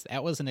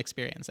 that was an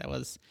experience. That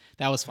was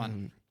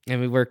fun.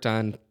 And we worked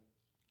on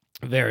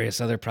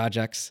various other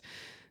projects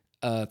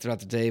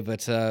throughout the day.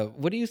 But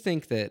what do you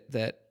think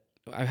that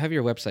I have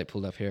your website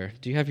pulled up here?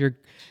 Do you have your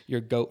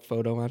goat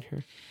photo on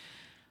here?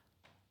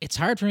 It's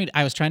hard for me.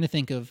 I was trying to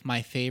think of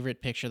my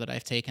favorite picture that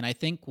I've taken. I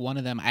think one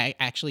of them. I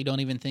actually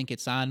don't even think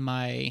it's on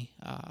my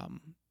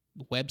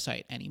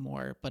website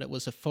anymore, but it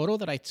was a photo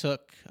that I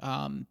took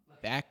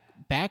back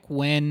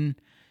when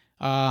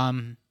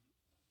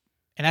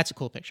and that's a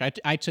cool picture.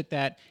 I took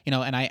that, and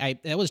I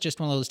that was just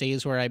one of those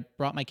days where I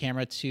brought my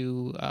camera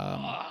to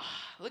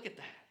look at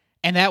that.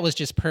 And that was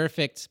just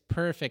perfect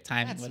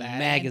timing That's with that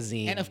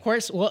magazine. And of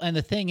course, and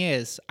the thing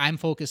is, I'm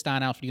focused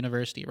on Alfred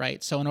University,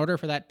 right? So in order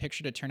for that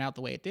picture to turn out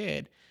the way it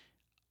did,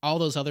 all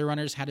those other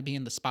runners had to be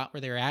in the spot where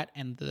they're at,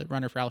 and the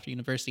runner for Alfred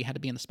University had to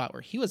be in the spot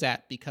where he was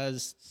at,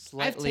 because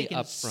I've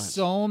taken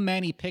so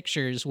many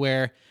pictures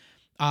where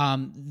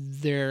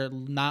they're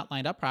not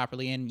lined up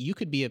properly, and you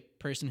could be a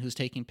person who's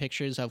taking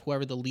pictures of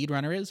whoever the lead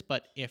runner is,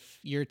 but if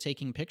you're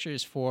taking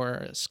pictures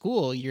for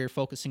school, you're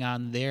focusing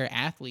on their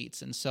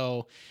athletes, and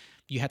so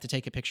you have to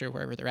take a picture of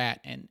wherever they're at,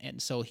 and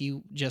so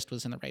he just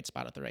was in the right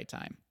spot at the right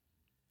time.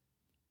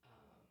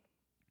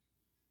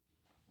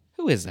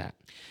 Who is that?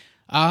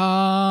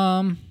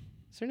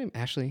 Is her name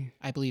Ashley?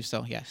 I believe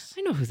so, yes.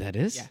 I know who that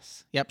is.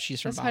 Yes. Yep, she's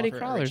from That's Bolivar. Heidi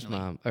Crawler's originally.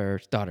 mom,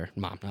 or daughter.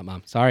 Mom, not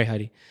mom. Sorry,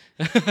 Heidi.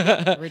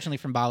 Originally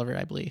from Bolivar,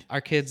 I believe.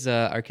 Our kid's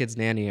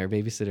nanny, our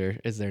babysitter,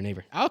 is their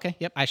neighbor. Oh, okay,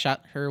 yep. I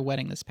shot her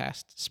wedding this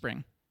past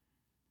spring.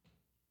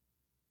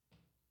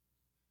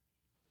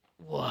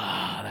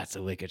 Wow, that's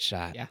a wicked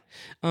shot. Yeah.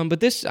 But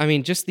this, I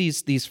mean, just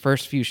these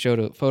first few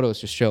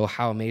photos just show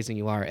how amazing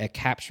you are at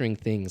capturing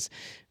things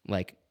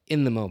like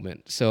in the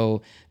moment.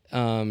 So,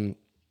 someone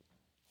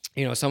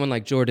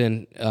like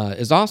Jordan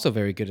is also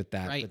very good at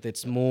that, right. But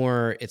it's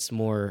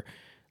more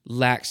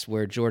lax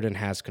where Jordan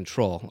has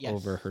control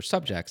over her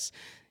subjects.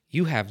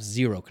 You have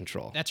zero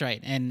control. That's right.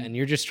 And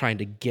you're just trying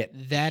to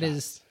get that shots.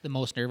 is the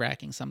most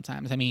nerve-wracking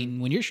sometimes. I mean,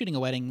 when you're shooting a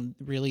wedding,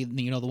 really,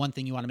 the one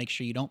thing you want to make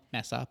sure you don't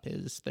mess up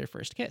is their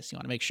first kiss. You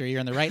want to make sure you're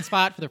in the right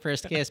spot for the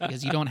first kiss,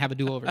 because you don't have a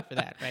do-over for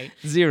that, right?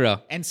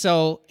 Zero. And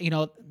so,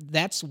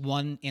 that's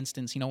one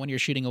instance, when you're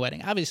shooting a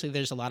wedding. Obviously,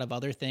 there's a lot of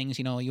other things,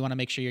 you want to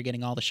make sure you're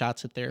getting all the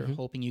shots that they're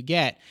hoping you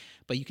get,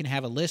 but you can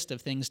have a list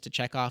of things to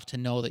check off to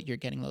know that you're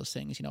getting those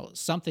things.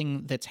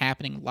 Something that's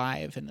happening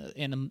live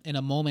in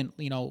a moment,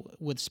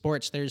 with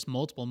sports, there's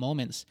multiple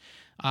moments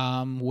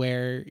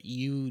where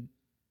you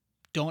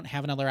don't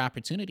have another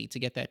opportunity to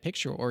get that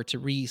picture or to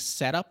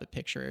reset up a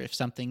picture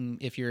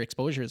if your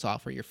exposure is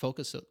off or your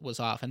focus was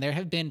off. And there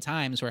have been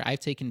times where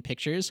I've taken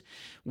pictures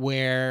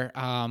where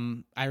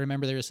I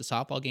remember there was a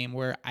softball game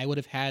where I would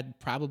have had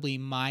probably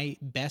my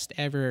best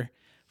ever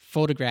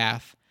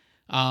photograph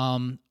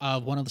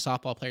of one of the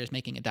softball players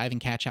making a diving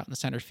catch out in the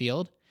center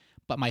field,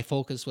 but my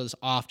focus was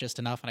off just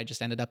enough, and I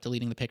just ended up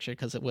deleting the picture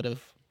because it would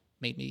have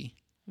made me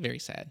very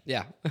sad.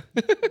 Yeah.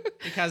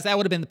 Because that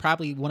would have been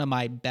probably one of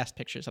my best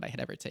pictures that I had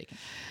ever taken.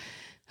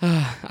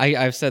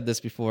 I've said this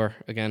before.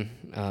 Again,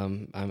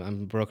 I'm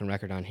a broken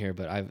record on here,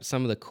 but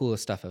some of the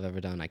coolest stuff I've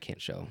ever done I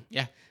can't show.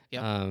 Yeah.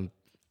 Yep.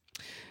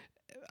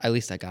 At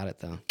least I got it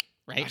though.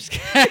 Right.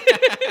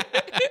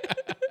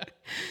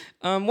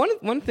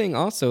 One thing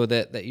also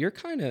that you're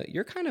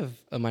kind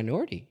of a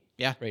minority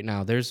Yeah. right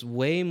now. There's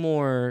way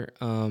more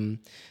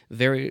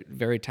very,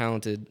 very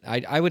talented.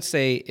 I would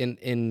say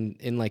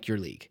in like your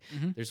league,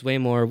 there's way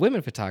more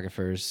women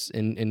photographers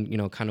in you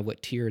know kind of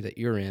what tier that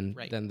you're in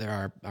than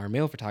there are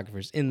male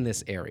photographers in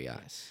this area.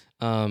 Yes.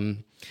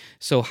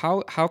 So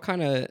how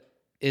kind of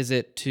is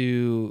it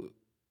to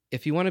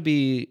if you want to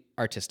be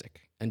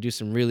artistic and do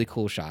some really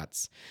cool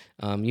shots,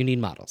 you need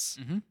models,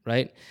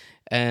 right?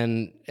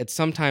 And it's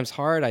sometimes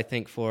hard, I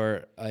think,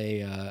 for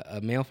a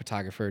male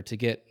photographer to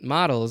get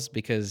models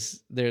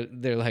because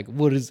they're like,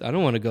 what is? I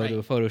don't want to go to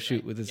a photo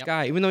shoot with this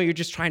guy, even though you're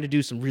just trying to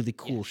do some really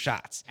cool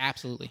shots.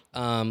 Absolutely.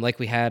 Like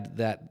we had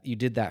that, you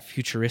did that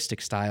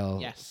futuristic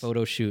style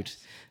photo shoot.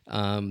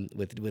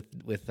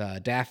 With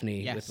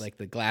Daphne with like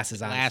the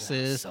glasses on.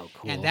 Glasses, so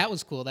cool. And that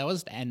was cool.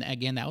 And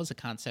again, that was a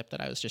concept that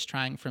I was just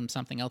trying from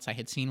something else I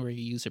had seen where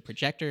you use a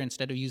projector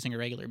instead of using a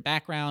regular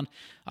background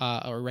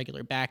or a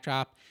regular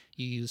backdrop.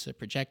 You use a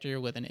projector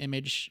with an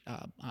image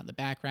on the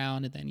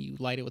background, and then you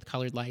light it with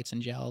colored lights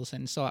and gels.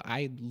 And so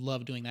I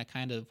love doing that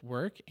kind of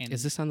work. And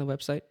is this on the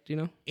website? Do you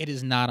know? It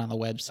is not on the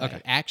website.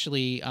 Okay.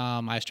 Actually, I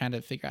was trying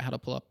to figure out how to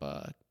pull up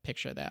a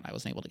picture of that, and I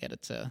wasn't able to get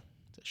it to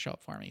show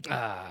up for me.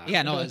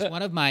 Yeah, no, it's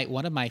one of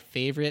my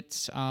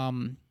favorite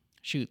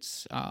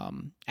shoots.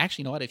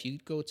 Actually, you know what? If you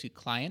go to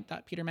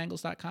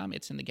client.petermangels.com,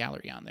 it's in the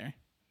gallery on there.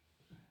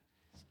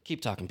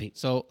 Keep talking, Pete.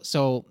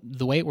 So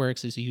the way it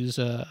works is you use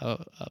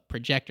a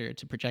projector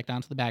to project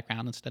onto the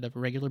background instead of a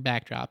regular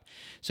backdrop.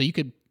 So you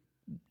could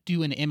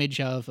do an image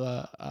of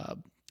a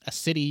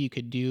city. You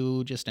could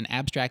do just an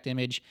abstract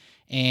image,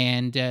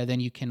 and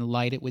then you can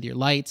light it with your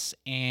lights,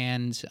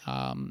 and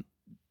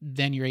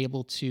then you're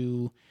able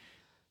to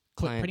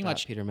put pretty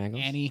much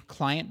any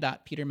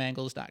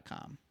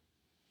client.petermangels.com.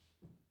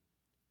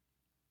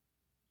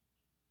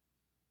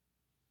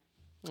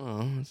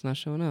 Oh, it's not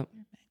showing up.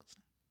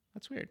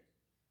 That's weird.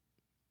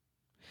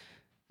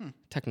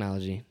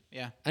 Technology.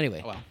 Yeah.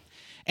 Anyway. Oh, well.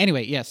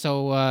 Anyway, yeah.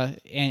 So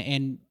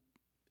and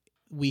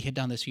we had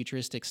done this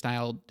futuristic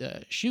styled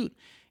shoot,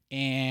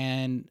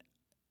 and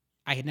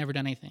I had never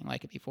done anything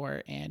like it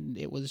before, and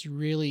it was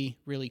really,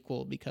 really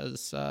cool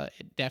because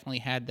it definitely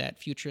had that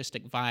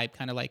futuristic vibe,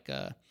 kind of like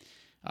a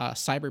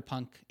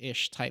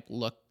cyberpunk-ish type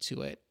look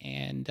to it,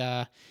 and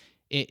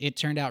it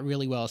turned out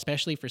really well,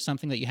 especially for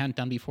something that you hadn't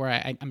done before.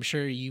 I'm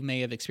sure you may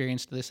have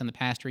experienced this in the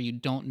past where you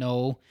don't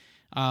know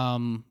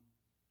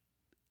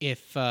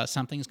if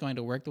something's going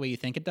to work the way you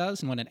think it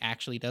does, and when it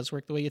actually does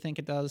work the way you think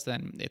it does,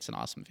 then it's an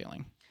awesome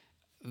feeling.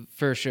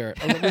 For sure.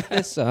 With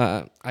this,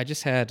 I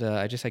just had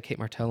Kate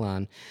Martell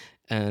on,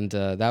 and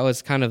that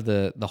was kind of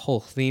the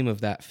whole theme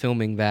of that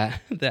filming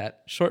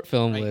that short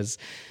film was.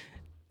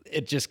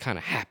 It just kind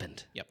of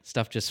happened. Yep.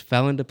 Stuff just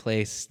fell into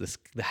place.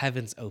 The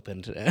heavens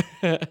opened.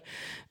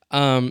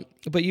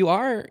 But you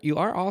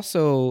are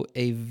also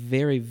a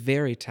very,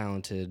 very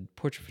talented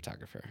portrait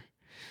photographer.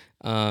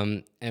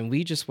 And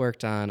we just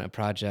worked on a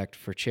project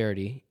for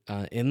charity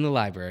in the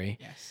library.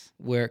 Yes.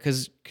 Where,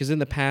 because in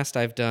the past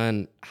I've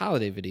done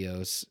holiday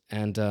videos,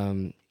 and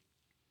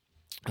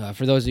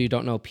for those of you who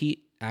don't know,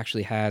 Pete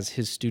actually has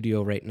his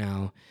studio right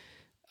now.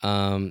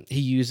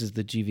 He uses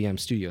the GVM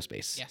studio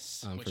space.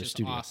 Yes, for which is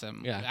studio.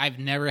 awesome. Yeah. I've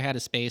never had a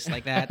space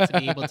like that to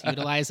be able to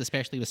utilize,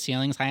 especially with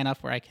ceilings high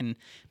enough where I can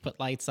put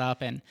lights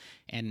up, and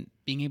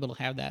being able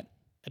to have that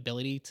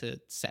ability to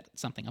set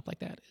something up like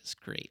that is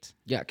great.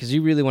 Yeah, because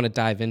you really want to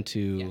dive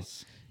into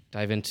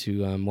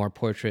more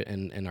portrait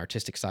and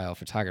artistic style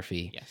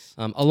photography. Yes.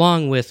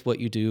 Along with what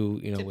you do,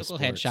 Typical with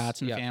sports.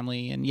 headshots and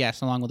family, and yes,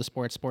 along with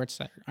the sports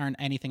that aren't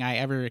anything I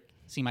ever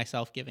see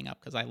myself giving up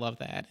because I love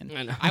that,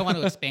 and I want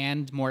to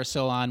expand more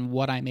so on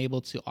what I'm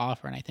able to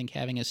offer. And I think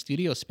having a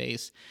studio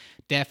space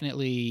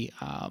definitely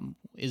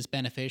is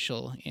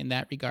beneficial in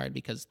that regard,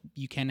 because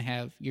you can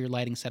have your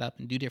lighting set up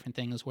and do different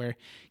things where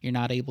you're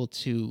not able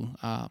to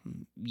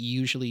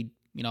usually.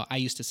 I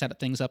used to set up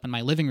things up in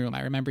my living room.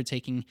 I remember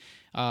taking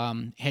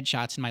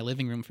headshots in my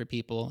living room for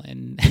people,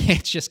 and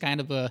it's just kind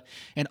of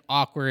an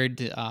awkward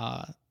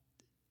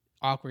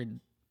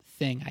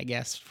thing, I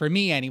guess, for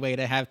me anyway,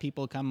 to have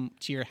people come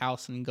to your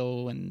house and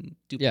go and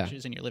do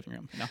pictures in your living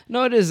room.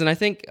 No, it is, and I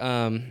think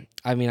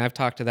I've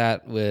talked to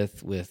that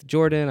with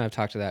Jordan. I've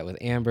talked to that with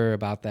Amber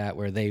about that,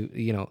 where they,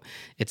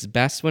 it's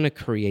best when a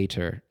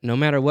creator, no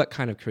matter what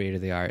kind of creator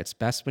they are, it's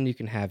best when you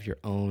can have your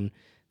own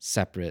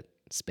separate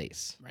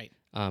space. Right.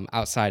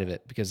 Outside of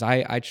it, because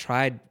I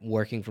tried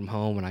working from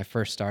home when I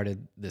first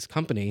started this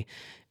company,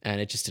 and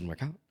it just didn't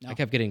work out. No. I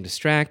kept getting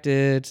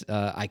distracted.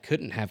 I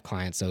couldn't have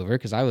clients over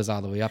because I was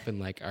all the way up in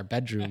like our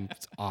bedroom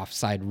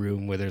offside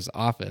room where there's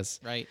office.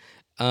 Right.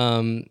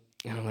 And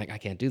I'm like, I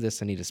can't do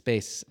this. I need a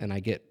space, and I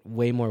get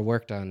way more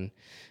work done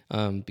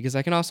because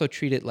I can also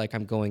treat it like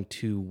I'm going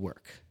to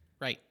work.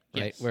 Right.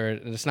 Right, yes. Where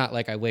it's not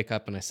like I wake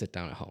up and I sit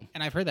down at home.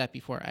 And I've heard that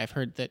before. I've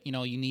heard that,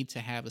 you need to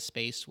have a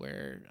space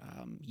where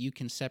you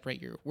can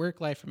separate your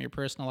work life from your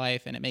personal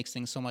life, and it makes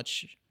things so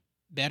much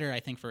better, I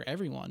think, for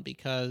everyone,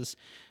 because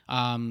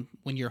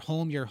when you're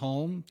home, you're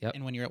home,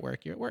 and when you're at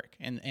work,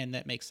 and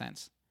that makes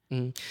sense.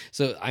 Mm-hmm.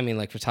 So,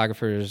 like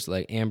photographers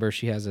like Amber,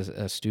 she has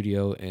a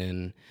studio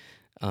in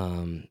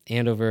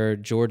Andover,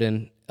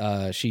 Jordan.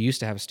 She used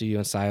to have a studio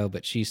in Scio,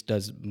 but she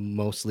does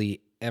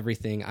mostly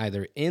everything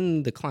either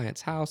in the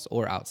client's house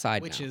or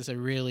outside. Which now. is a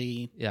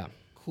really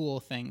cool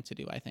thing to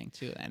do, I think,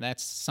 too. And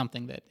that's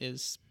something that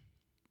is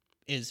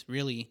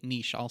really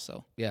niche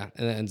also. Yeah,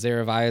 and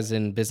Zeravia's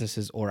in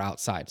businesses or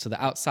outside. So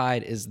the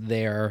outside is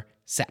their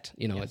set.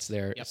 It's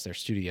their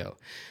studio.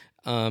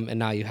 And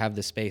now you have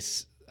the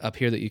space up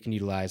here that you can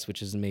utilize,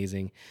 which is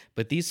amazing.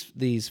 But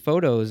these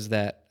photos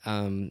that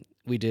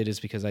we did is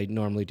because I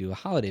normally do a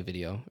holiday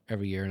video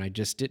every year, and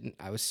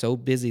I was so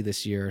busy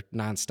this year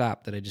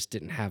nonstop that I just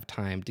didn't have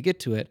time to get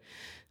to it.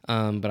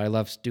 But I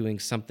love doing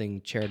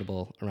something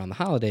charitable around the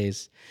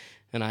holidays.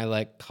 And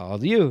I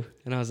called you,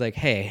 and I was like,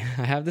 "Hey,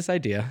 I have this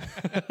idea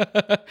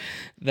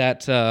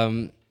that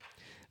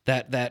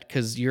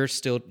because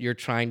you're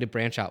trying to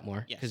branch out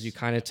more because you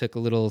kind of took a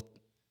little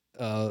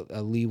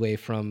a leeway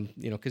from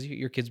because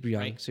your kids were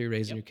young, so you're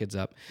raising your kids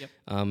up.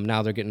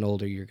 Now they're getting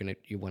older. You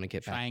want to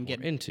get back and get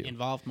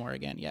involved more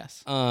again.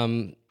 Yes.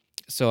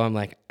 So I'm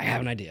like, I have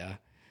an idea.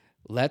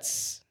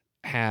 Let's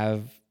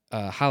have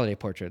holiday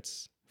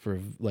portraits for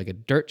a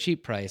dirt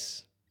cheap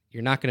price.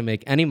 You're not going to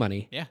make any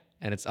money. Yeah.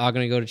 And it's all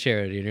going to go to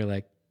charity. And you're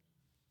like,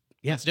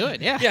 yeah, let's do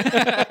it. Yeah.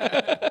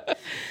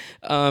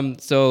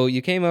 So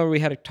you came over, we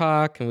had a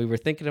talk, and we were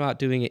thinking about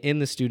doing it in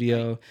the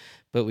studio,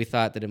 but we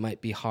thought that it might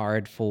be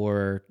hard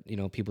for,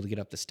 people to get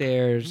up the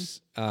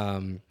stairs,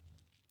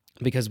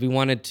 because we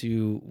wanted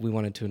to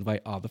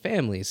invite all the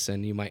families,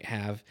 and you might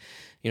have,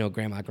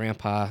 grandma,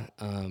 grandpa,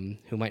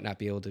 who might not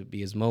be able to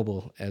be as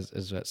mobile as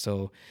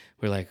so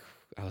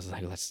I was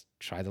like, let's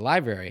try the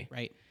library.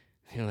 Right.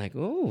 And you're like,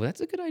 oh, that's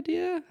a good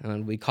idea.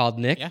 And we called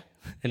Nick,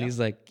 and he's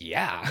like,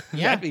 yeah,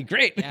 that'd be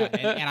great. Yeah,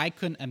 and I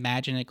couldn't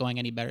imagine it going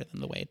any better than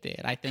the way it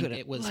did. I think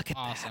it was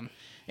awesome.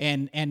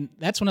 And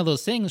that's one of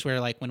those things where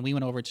when we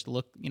went over to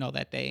look,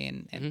 that day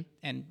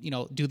and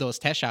do those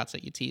test shots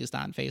that you teased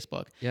on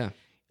Facebook. Yeah.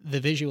 The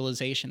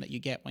visualization that you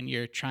get when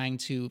you're trying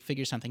to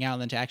figure something out,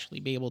 and then to actually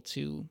be able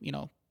to,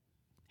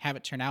 have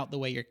it turn out the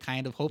way you're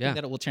kind of hoping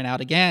that it will turn out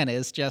again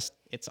is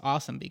it's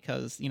awesome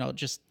because,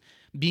 just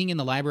being in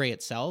the library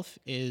itself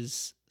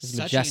is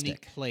such majestic. A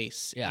unique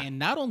place. Yeah. And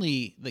not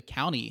only the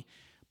county,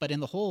 but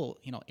in the whole,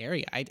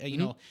 area.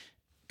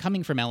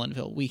 Coming from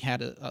Ellenville, we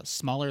had a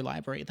smaller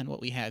library than what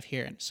we have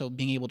here. And so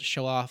being able to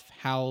show off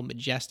how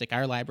majestic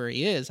our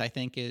library is, I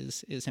think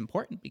is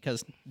important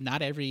because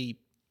not every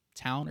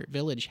town or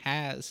village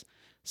has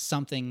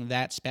something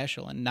that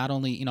special. And not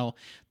only,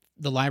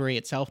 the library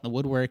itself and the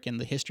woodwork and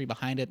the history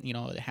behind it,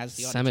 it has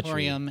the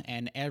auditorium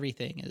and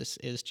everything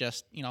is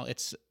just,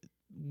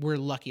 we're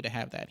lucky to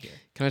have that here.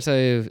 Can I tell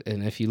you,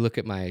 and if you look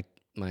at my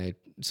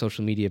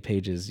social media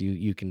pages,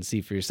 you can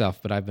see for yourself,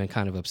 but I've been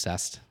kind of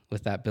obsessed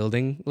with that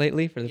building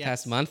lately for the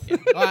past month. Yeah.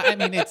 Well, I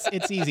mean,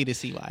 it's easy to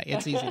see why.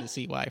 It's easy to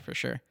see why for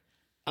sure.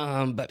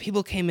 But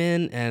people came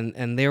in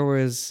and there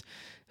was,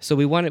 so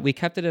we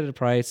kept it at a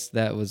price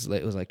that was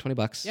like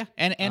 $20. Yeah.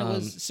 And it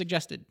was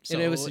suggested. So,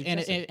 and it was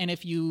suggested. And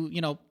if you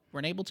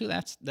weren't able to,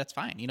 that's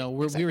fine.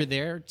 We were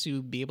there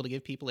to be able to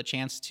give people a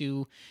chance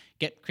to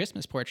get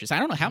Christmas portraits. I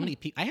don't know how many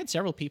people, I had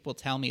several people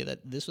tell me that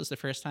this was the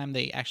first time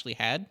they actually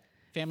had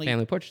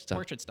family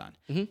portraits done.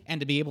 And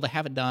to be able to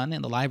have it done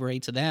in the library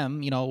to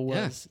them,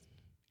 was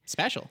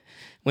special.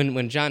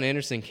 When John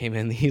Anderson came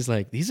in, he's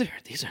like, these are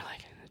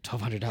like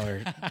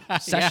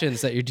 $1,200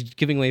 sessions that you're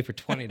giving away for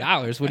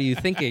 $20. What are you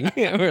thinking?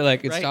 We're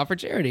like, it's all for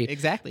charity.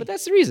 Exactly. But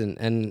that's the reason.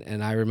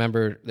 And I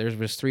remember there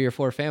was 3 or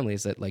 4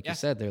 families that, like you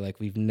said, they're like,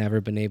 we've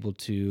never been able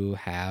to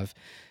have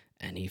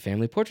any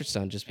family portraits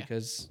done just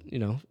because,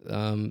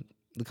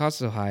 the cost is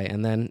so high.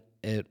 And then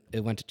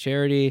it went to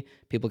charity.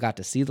 People got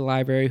to see the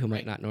library who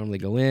might not normally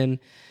go in.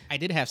 I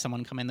did have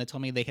someone come in that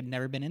told me they had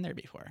never been in there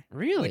before.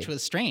 Really? Which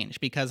was strange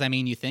because, I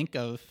mean, you think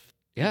of,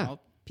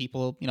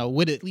 people,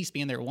 would at least be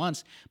in there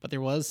once, but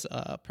there was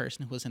a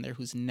person who was in there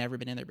who's never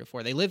been in there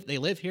before. They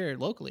live here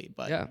locally,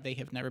 but they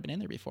have never been in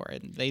there before,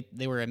 and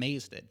they were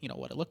amazed at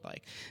what it looked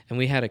like. And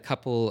we had a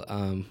couple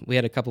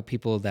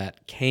people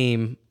that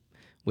came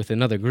with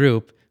another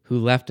group who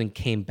left and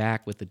came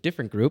back with a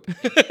different group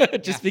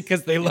just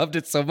because they loved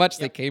it so much.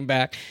 They came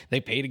back,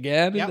 they paid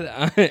again,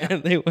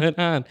 and they went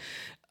on.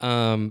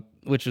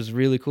 Which was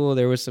really cool.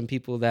 There was some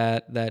people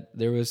that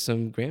there was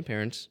some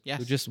grandparents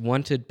who just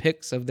wanted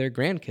pics of their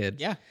grandkids.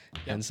 Yeah.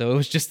 And so it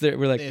was just we're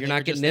like, you're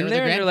not getting in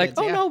there, and you're like,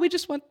 oh no, we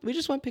just want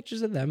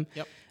pictures of them.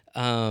 Yep.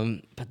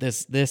 But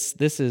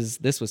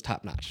this was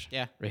top notch.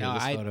 Yeah. Right here,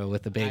 this photo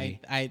with the baby.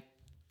 I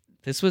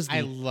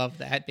love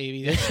that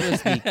baby. This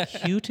was the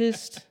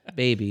cutest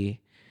baby.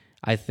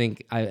 I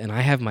think I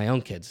have my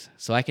own kids,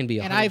 so I can be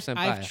 100% biased. And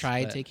I've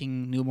tried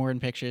taking newborn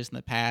pictures in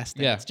the past.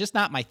 And it's just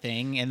not my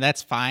thing, and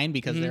that's fine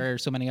because there are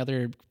so many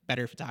other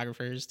better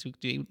photographers to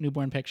do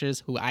newborn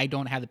pictures who I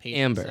don't have the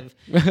patience of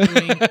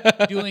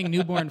doing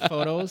newborn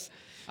photos.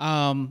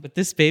 But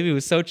this baby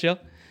was so chill.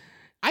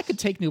 I could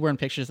take newborn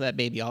pictures of that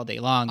baby all day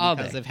long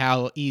because of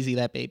how easy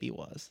that baby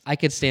was. I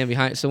could stand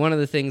behind. So one of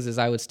the things is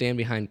I would stand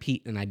behind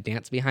Pete and I'd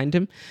dance behind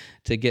him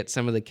to get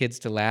some of the kids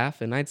to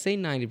laugh. And I'd say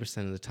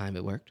 90% of the time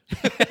it worked.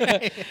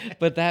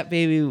 But that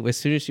baby, as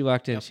soon as she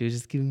walked in, she was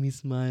just giving me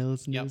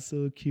smiles and it was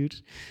so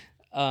cute.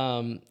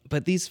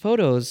 But these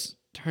photos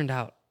turned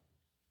out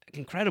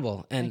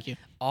incredible. And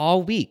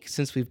all week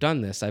since we've done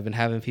this, I've been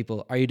having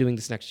people, are you doing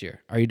this next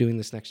year? Are you doing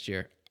this next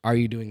year? Are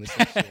you doing this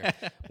next year?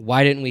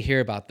 Why didn't we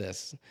hear about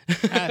this?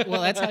 Well,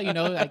 that's how you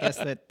know, I guess,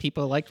 that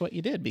people liked what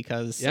you did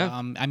because,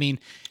 I mean...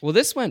 Well,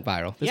 this went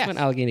viral. This went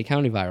Allegheny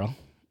County viral.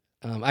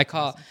 I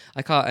call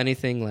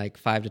anything like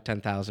 5 to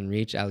 10,000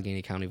 reach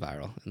Allegheny County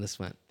viral, and this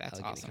went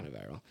Allegheny County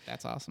viral.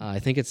 That's awesome. I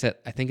think it's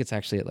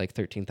actually at like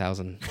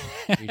 13,000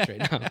 reach right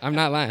now. I'm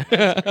not lying.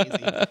 That's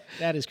crazy.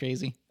 That is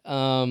crazy.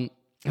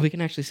 We can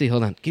actually see.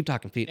 Hold on. Keep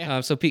talking, Pete.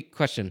 Yeah. So, Pete,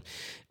 question.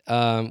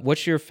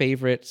 What's your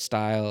favorite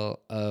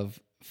style of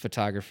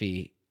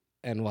photography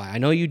and why? I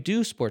know you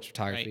do sports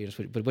photography,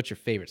 but what's your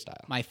favorite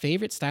style? My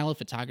favorite style of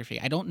photography,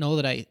 I don't know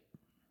that I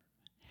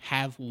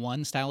have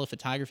one style of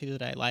photography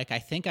that I like. I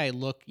think I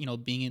look,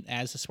 being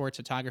as a sports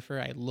photographer,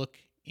 I look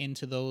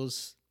into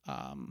those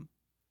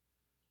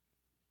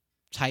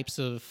types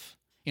of,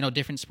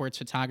 different sports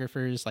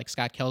photographers like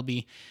Scott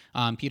Kelby,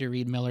 Peter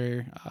Reed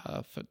Miller,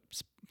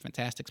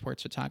 fantastic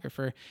sports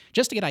photographer,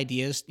 just to get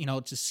ideas,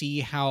 to see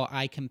how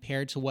I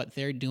compare to what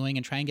they're doing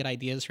and try and get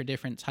ideas for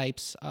different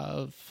types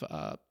of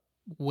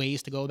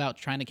ways to go about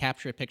trying to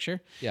capture a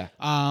picture. Yeah.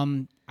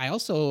 I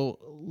also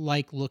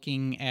like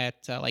looking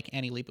at like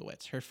Annie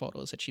Leibovitz, her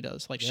photos that she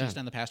does. Like she's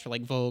done in the past for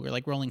like Vogue or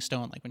like Rolling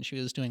Stone, like when she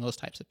was doing those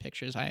types of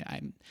pictures.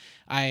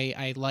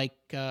 I like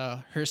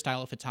her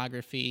style of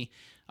photography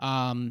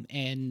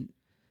and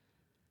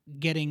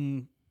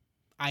getting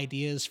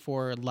ideas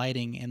for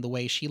lighting and the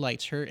way she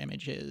lights her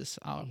images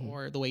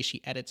or the way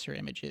she edits her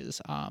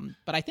images.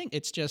 But I think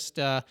it's just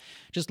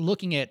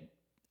looking at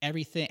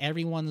everything,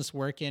 everyone's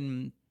work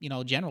in,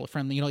 general,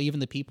 from, even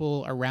the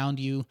people around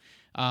you,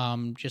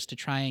 just to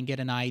try and get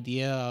an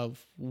idea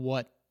of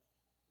what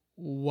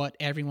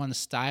everyone's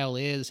style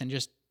is and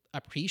just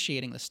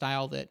appreciating the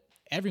style that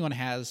everyone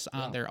has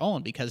on their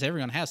own, because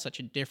everyone has such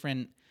a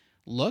different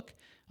look.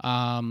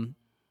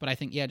 But I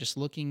think, just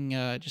looking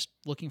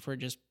for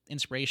just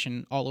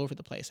inspiration all over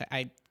the place.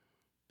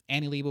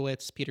 Annie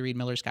Leibovitz, Peter Reed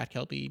Miller, Scott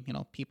Kelby,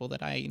 people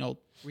that I,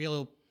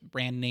 real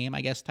brand name, I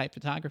guess, type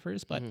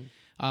photographers, but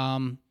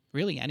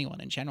really anyone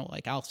in general.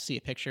 Like I'll see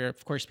a picture,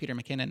 of course, Peter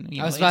McKinnon.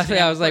 I was about to say,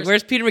 I was like,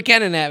 where's Peter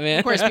McKinnon at, man?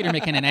 Of course, Peter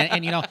McKinnon,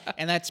 and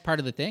and that's part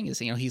of the thing is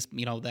he's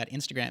that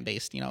Instagram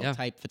based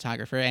type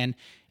photographer, and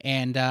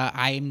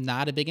I'm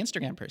not a big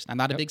Instagram person. I'm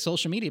not a big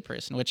social media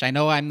person, which I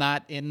know I'm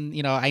not in.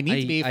 I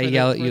need to be. I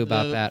yell at you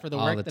about that for the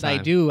all work the that time.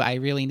 I do. I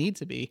really need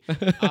to be.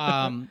 But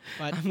I'm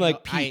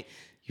like, Pete,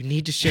 you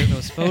need to share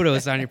those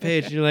photos on your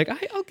page. And you're like,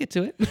 I'll get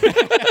to it.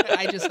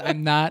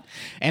 I'm not.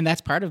 And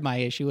that's part of my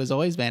issue has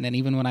always been. And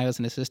even when I was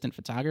an assistant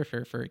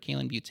photographer for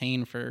Kaylin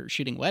Butane for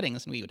shooting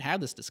weddings, and we would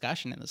have this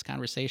discussion and this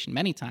conversation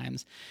many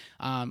times,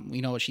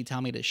 she'd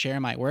tell me to share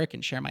my work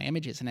and share my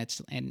images.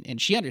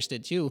 And she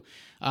understood too,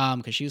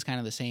 because she was kind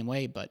of the same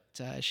way. But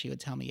she would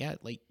tell me,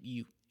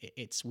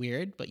 it's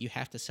weird, but you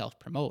have to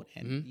self-promote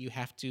and you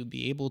have to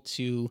be able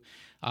to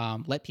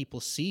let people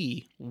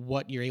see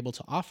what you're able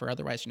to offer.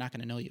 Otherwise, you're not going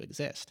to know you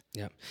exist.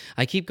 Yeah,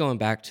 I keep going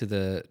back to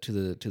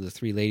the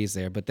three ladies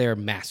there, but they're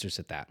masters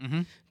at that.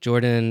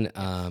 Jordan,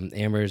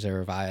 Amber,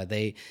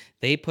 Zaravaya,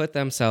 they put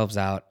themselves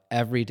out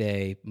every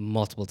day,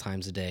 multiple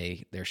times a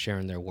day. They're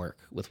sharing their work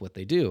with what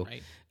they do,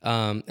 right.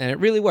 And it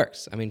really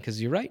works. I mean,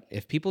 because you're right.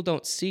 If people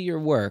don't see your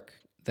work,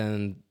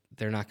 then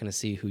they're not going to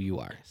see who you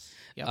are. Yes.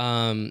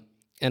 Yep.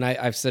 And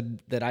I've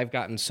said that I've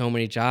gotten so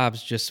many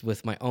jobs just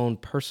with my own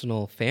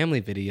personal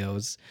family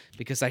videos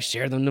because I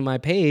share them to my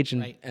page,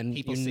 and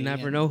you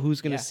never know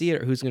who's going to see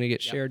it or who's going to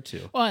get shared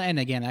to. Well, and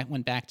again, I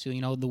went back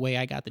to, the way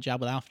I got the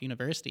job with Alpha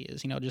University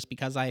is, just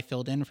because I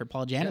filled in for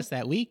Paul Janis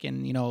that week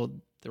and,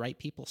 the right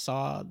people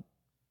saw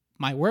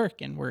my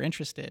work and were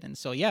interested. And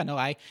so,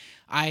 I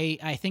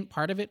think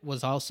part of it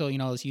was also,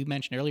 as you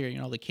mentioned earlier,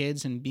 the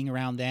kids and being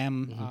around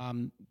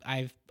them.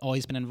 I've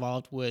always been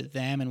involved with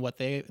them and what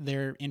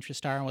their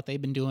interests are and what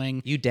they've been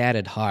doing. You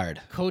dadded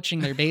hard. Coaching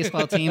their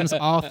baseball teams,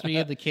 all three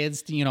of the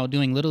kids,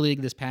 doing Little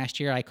League this past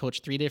year. I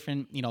coached 3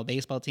 different,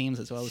 baseball teams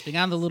as well as being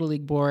on the Little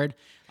League board,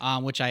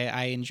 which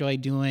I enjoy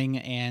doing.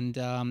 And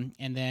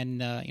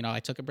then, I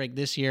took a break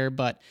this year,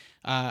 but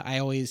I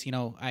always,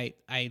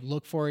 I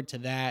look forward to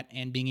that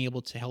and being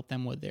able to help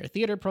them with their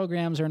theater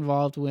programs they're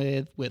involved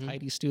with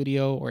Heidi's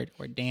Studio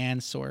or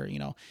dance or,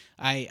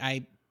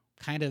 I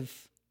kind of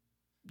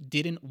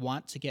didn't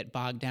want to get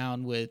bogged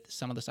down with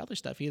some of this other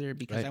stuff either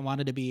because I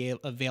wanted to be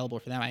available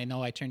for them. I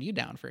know I turned you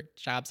down for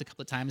jobs a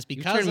couple of times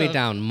because you turned me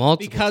down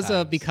multiple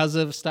times. because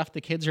of stuff the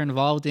kids are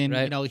involved in,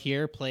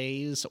 here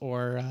plays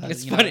or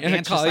it's funny. And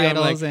I call you, I'm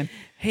like,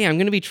 hey, I'm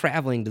going to be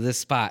traveling to this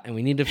spot and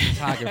we need a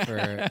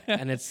photographer,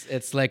 and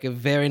it's like a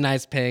very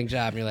nice paying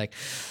job. And you're like,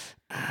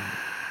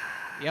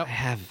 Yep. I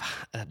have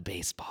a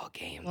baseball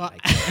game. Well,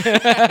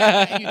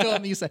 that you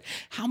told me, you said,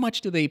 how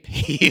much do they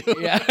pay you?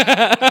 yeah.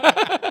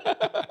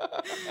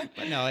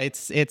 But no,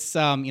 it's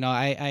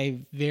I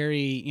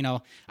very,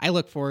 I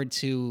look forward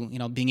to,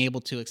 being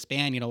able to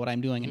expand, what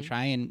I'm doing and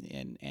try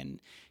and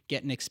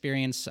get an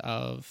experience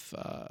of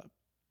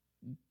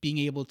being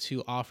able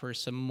to offer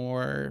some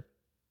more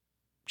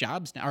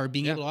jobs now, or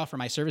being able to offer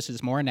my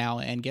services more now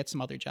and get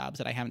some other jobs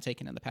that I haven't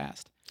taken in the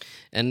past.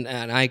 And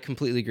I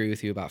completely agree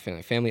with you about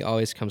family. Family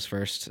always comes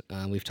first.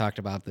 We've talked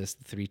about this,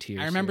 the 3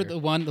 tiers. I remember here. the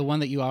one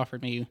that you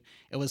offered me.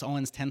 It was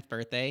Owen's 10th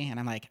birthday, and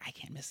I'm like, I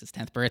can't miss his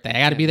 10th birthday. I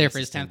got to be there for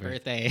his 10th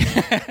birthday.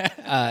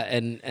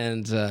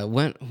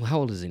 How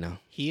old is he now?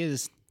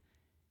 He's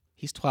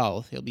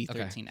 12. He'll be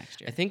 13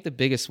 next year. I think the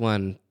biggest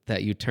one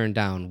that you turned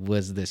down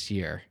was this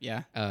year.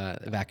 Yeah.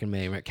 Back in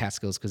May, we're at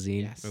Catskills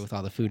Cuisine with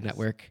all the Food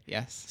Network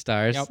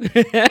stars. Yep.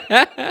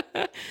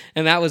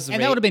 And that was that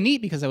would have been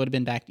neat because I would have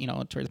been back,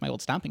 towards my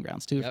old stomping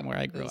grounds too, from where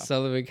I grew up.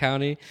 Sullivan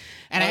County.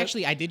 And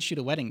actually, I did shoot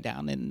a wedding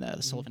down in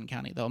Sullivan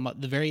County, though.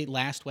 The very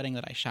last wedding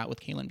that I shot with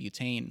Kaylin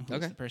Butane, who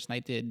was the person I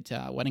did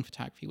wedding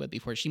photography with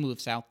before she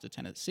moved south to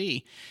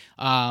Tennessee.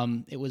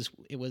 It was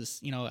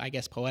I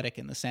guess poetic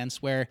in the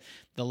sense where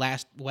the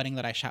last wedding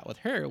that I shot with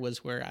her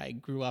was where I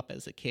grew up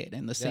as a kid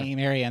in the same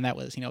area, and that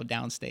was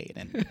downstate,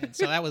 and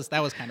so that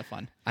was kind of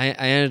fun. I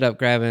ended up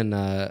grabbing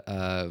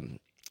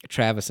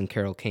Travis and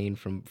Carol Kane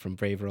from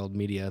Brave World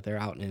Media. They're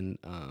out in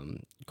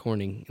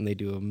Corning, and they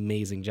do an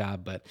amazing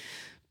job. But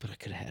I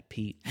could have had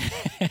Pete.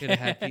 Could have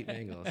had Pete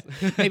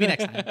Mangels. Maybe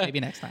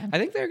next time. I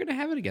think they're going to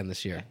have it again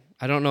this year.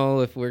 I don't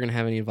know if we're going to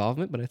have any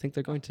involvement, but I think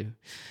they're going to.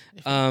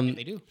 If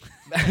they do.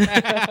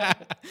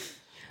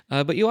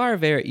 But you are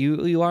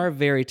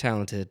very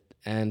talented,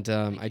 and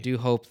I do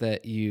hope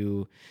that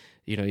you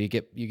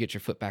get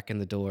your foot back in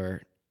the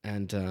door,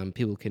 and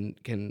people can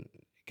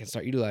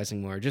start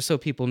utilizing more. Just so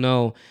people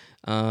know,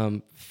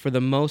 for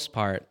the most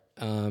part,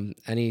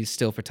 any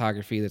still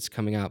photography that's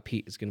coming out,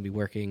 Pete is going to be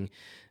working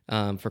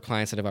for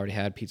clients that I've already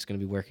had. Pete's going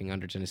to be working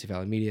under Genesee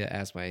Valley Media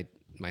as my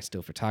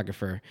still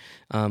photographer,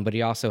 but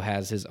he also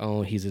has his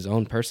own. He's his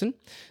own person,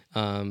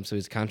 so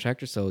he's a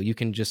contractor. So you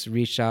can just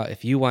reach out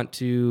if you want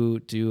to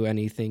do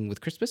anything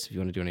with Christmas. If you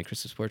want to do any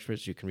Christmas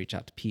portraits, you can reach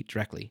out to Pete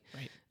directly.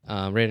 Right.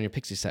 Right on your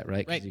Pixie set,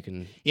 right? Right. You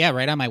can. Yeah,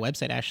 right on my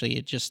website. Actually,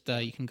 it just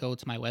you can go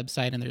to my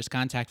website and there's a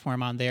contact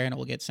form on there, and it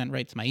will get sent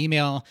right to my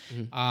email.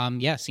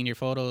 Senior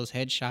photos,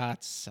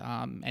 headshots,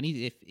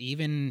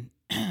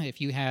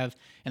 if you have,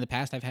 in the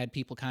past, I've had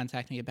people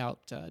contact me about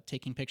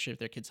taking pictures of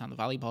their kids on the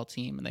volleyball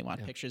team, and they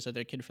want pictures of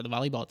their kid for the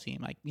volleyball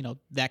team,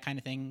 that kind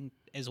of thing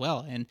as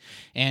well.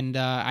 And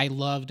I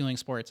love doing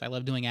sports. I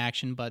love doing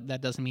action, but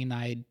that doesn't mean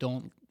I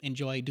don't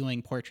enjoy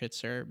doing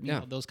portraits or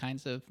those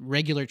kinds of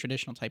regular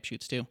traditional type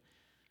shoots too.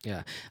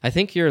 Yeah, I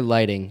think your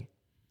lighting,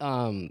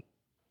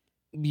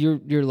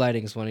 your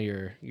lighting is one of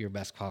your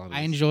best qualities.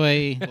 I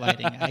enjoy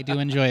lighting. I do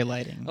enjoy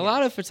lighting. A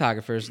lot of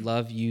photographers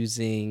love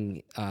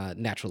using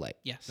natural light.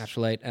 Yes,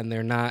 natural light, and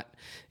they're not,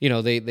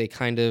 they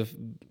kind of,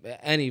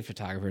 any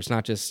photographers,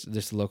 not just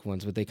the local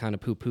ones, but they kind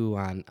of poo-poo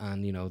on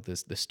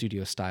the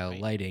studio style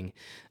lighting,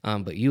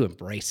 but you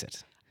embrace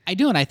it. I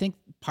do, and I think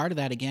part of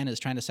that, again, is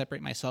trying to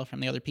separate myself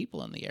from the other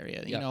people in the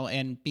area,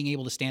 and being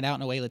able to stand out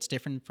in a way that's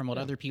different from what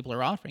other people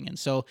are offering. And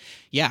so,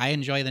 I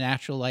enjoy the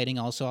natural lighting.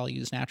 Also, I'll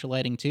use natural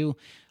lighting too,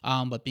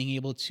 but being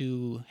able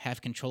to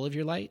have control of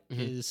your light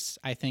is,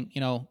 I think,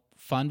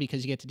 fun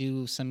because you get to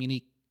do some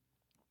unique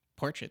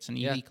portraits and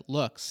unique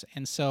looks.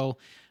 And so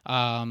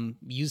I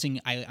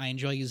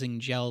enjoy using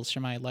gels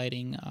for my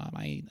lighting.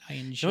 I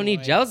enjoy. You don't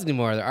need gels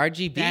anymore. They're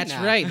RGB. That's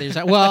now. right.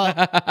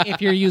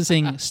 If you're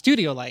using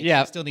studio lights,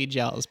 you still need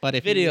gels. But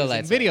if video you're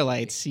using video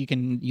lights, you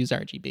can use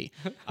RGB.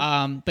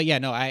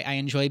 I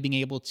enjoy being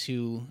able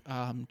to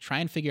try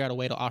and figure out a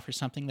way to offer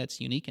something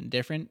that's unique and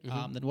different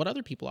than what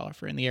other people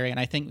offer in the area. And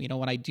I think,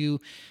 when I do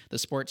the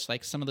sports,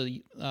 like some of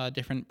the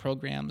different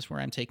programs where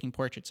I'm taking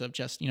portraits of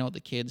just,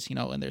 the kids,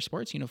 in their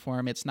sports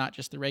uniform, it's not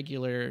just the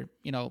regular,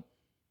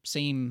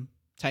 same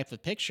type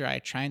of picture. I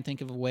try and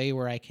think of a way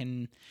where I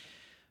can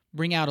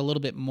bring out a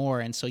little bit more,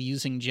 and so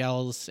using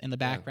gels in the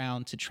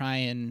background to try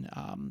and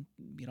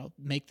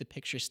make the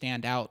picture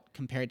stand out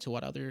compared to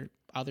what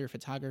other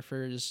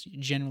photographers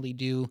generally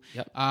do.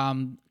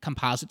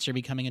 Composites are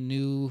becoming a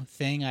new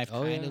thing. I've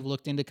kind of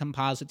looked into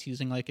composites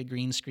using like a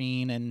green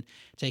screen and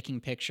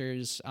taking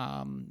pictures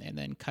and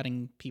then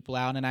cutting people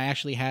out. And I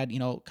actually had,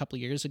 a couple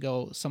of years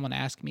ago, someone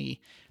asked me,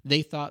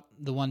 they thought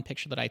the one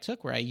picture that I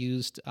took where I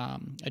used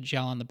a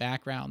gel on the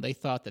background, they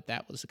thought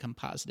that was a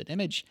composited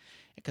image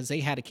because they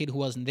had a kid who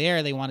wasn't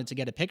there. They wanted to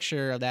get a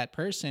picture of that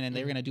person and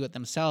they were going to do it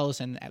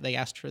themselves. And they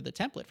asked for the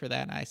template for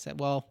that. And I said,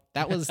 well,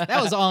 that was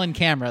all in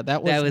camera.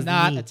 That was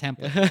not a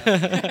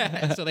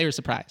template. So they were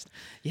surprised.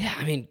 Yeah.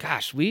 I mean,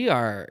 gosh, we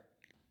are,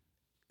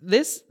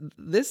 this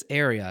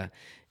area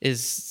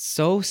is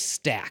so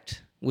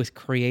stacked with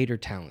creator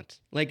talent.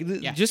 Like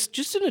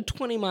just in a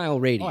 20-mile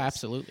radius. Oh,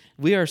 absolutely.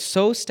 We are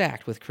so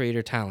stacked with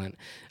creator talent.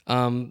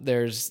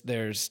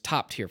 There's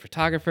top tier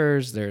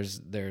photographers, there's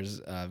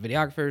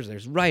videographers,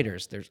 there's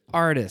writers, there's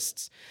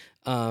artists,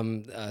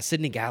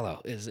 Sydney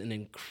Gallo is an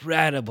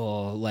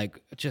incredible,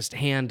 like, just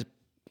hand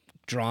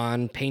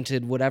drawn,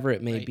 painted, whatever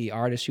it may Right. be,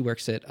 artist. She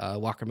works at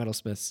Walker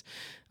Metalsmiths.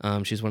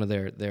 She's one of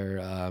their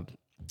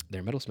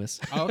metalsmiths.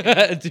 Oh,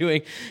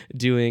 okay.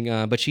 doing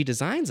but she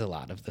designs a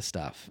lot of the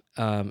stuff,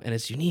 and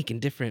it's unique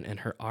and different, and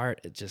her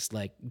art, it just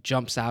like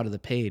jumps out of the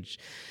page,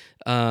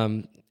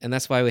 and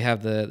that's why we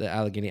have the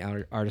Allegheny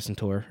Artisan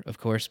Tour, of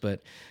course.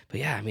 But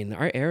yeah, I mean,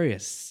 our area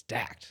is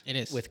stacked. It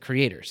is. with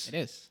creators. It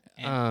is.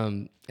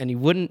 And you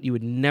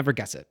would never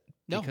guess it,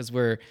 No. because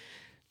we're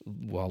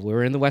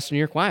in the Western New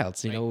York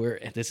wilds. You know,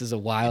 this is a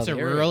wild. It's a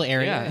area. rural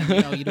area.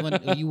 Yeah.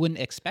 And, you wouldn't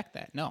expect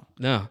that. No.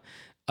 No.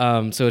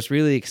 So it's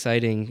really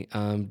exciting,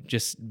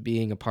 just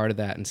being a part of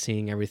that and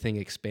seeing everything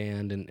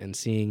expand, and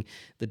seeing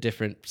the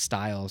different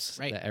styles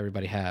that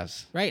everybody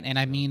has. Right. And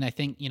I mean, I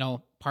think,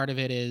 part of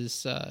it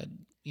is,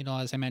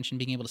 as I mentioned,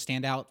 being able to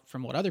stand out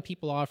from what other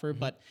people offer,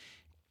 but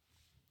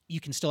you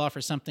can still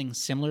offer something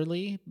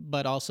similarly,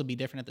 but also be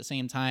different at the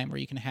same time, where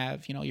you can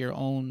have, your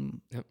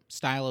own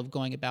style of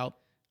going about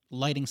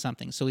lighting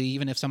something. So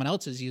even if someone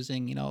else is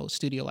using,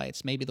 studio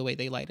lights, maybe the way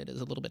they light it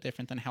is a little bit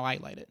different than how I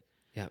light it.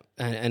 Yeah,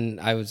 and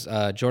I was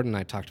Jordan and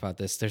I talked about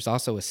this. There's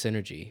also a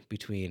synergy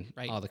between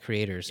all the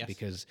creators,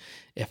 because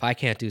if I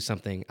can't do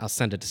something, I'll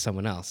send it to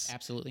someone else.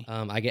 Absolutely.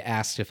 I get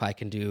asked if I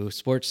can do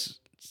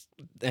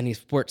any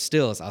sports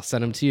stills, I'll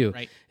send them to you.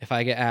 Right. If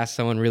I get asked,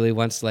 someone really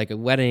wants like a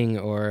wedding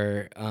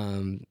or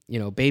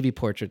baby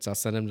portraits, I'll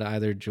send them to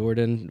either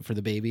Jordan for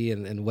the baby,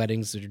 and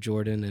weddings to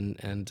Jordan,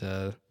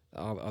 and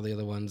all the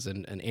other ones,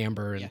 and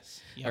Amber, and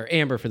or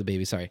Amber for the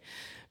baby. Sorry,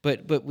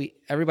 but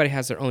everybody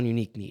has their own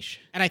unique niche,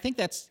 and I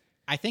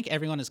think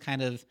everyone has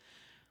kind of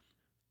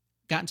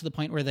gotten to the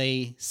point where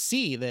they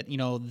see that,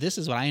 this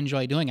is what I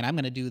enjoy doing, and I'm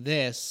going to do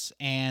this,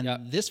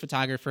 and this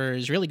photographer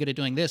is really good at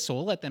doing this, so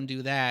we'll let them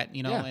do that,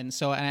 and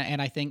so,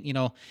 and I think,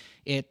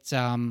 it's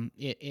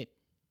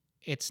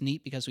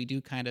neat, because we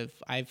do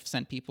I've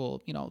sent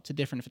people, to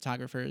different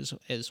photographers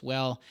as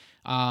well,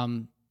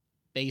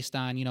 based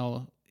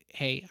on,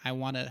 hey, I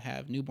want to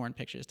have newborn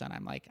pictures done.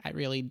 I'm like, I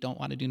really don't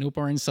want to do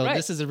newborns. So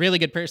this is a really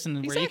good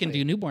person where you can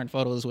do newborn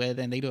photos with,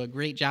 and they do a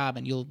great job,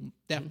 and you'll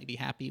definitely be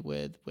happy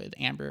with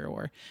Amber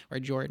or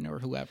Jordan or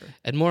whoever.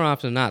 And more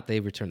often than not, they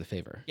return the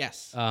favor.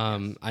 Yes.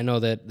 I know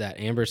that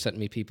Amber sent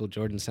me people,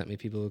 Jordan sent me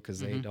people,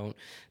 because they don't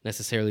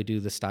necessarily do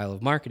the style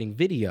of marketing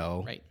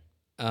video. Right.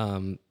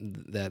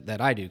 That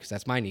I do, because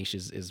that's my niche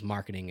is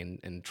marketing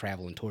and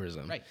travel and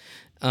tourism. Right.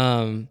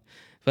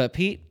 But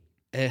Pete,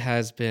 it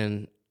has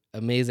been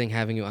amazing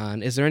having you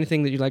on. Is there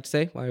anything that you'd like to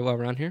say while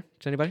we're on here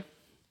to anybody?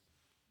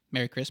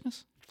 Merry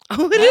Christmas.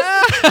 Oh, it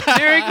is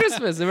Merry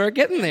Christmas, and we're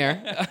getting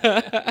there.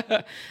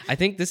 I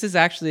think this is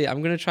actually,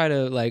 I'm going to try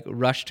to like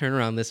rush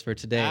turnaround this for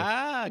today.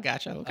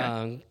 Gotcha.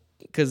 Okay.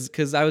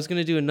 Because I was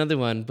going to do another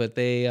one, but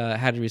they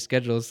had to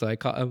reschedule, so I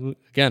call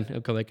again.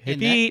 I'll call like, hey,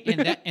 Pete.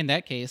 In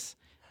that case,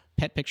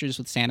 Pet Pictures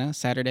with Santa,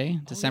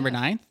 Saturday, December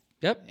 9th.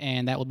 Yep.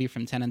 And that will be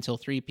from 10 until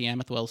 3 p.m.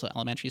 at the Wells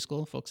Elementary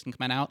School. Folks can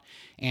come on out.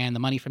 And the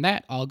money from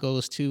that all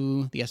goes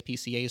to the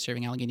SPCA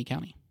serving Allegheny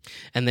County.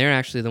 And they're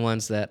actually the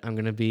ones that I'm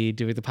going to be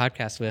doing the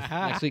podcast with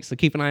next week, so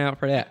keep an eye out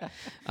for that.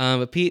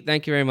 But Pete,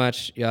 thank you very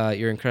much.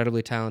 You're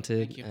incredibly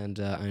talented, and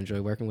I enjoy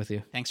working with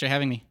you. Thanks for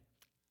having me.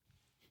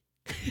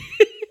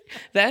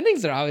 The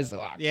endings are always the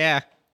walk. Yeah.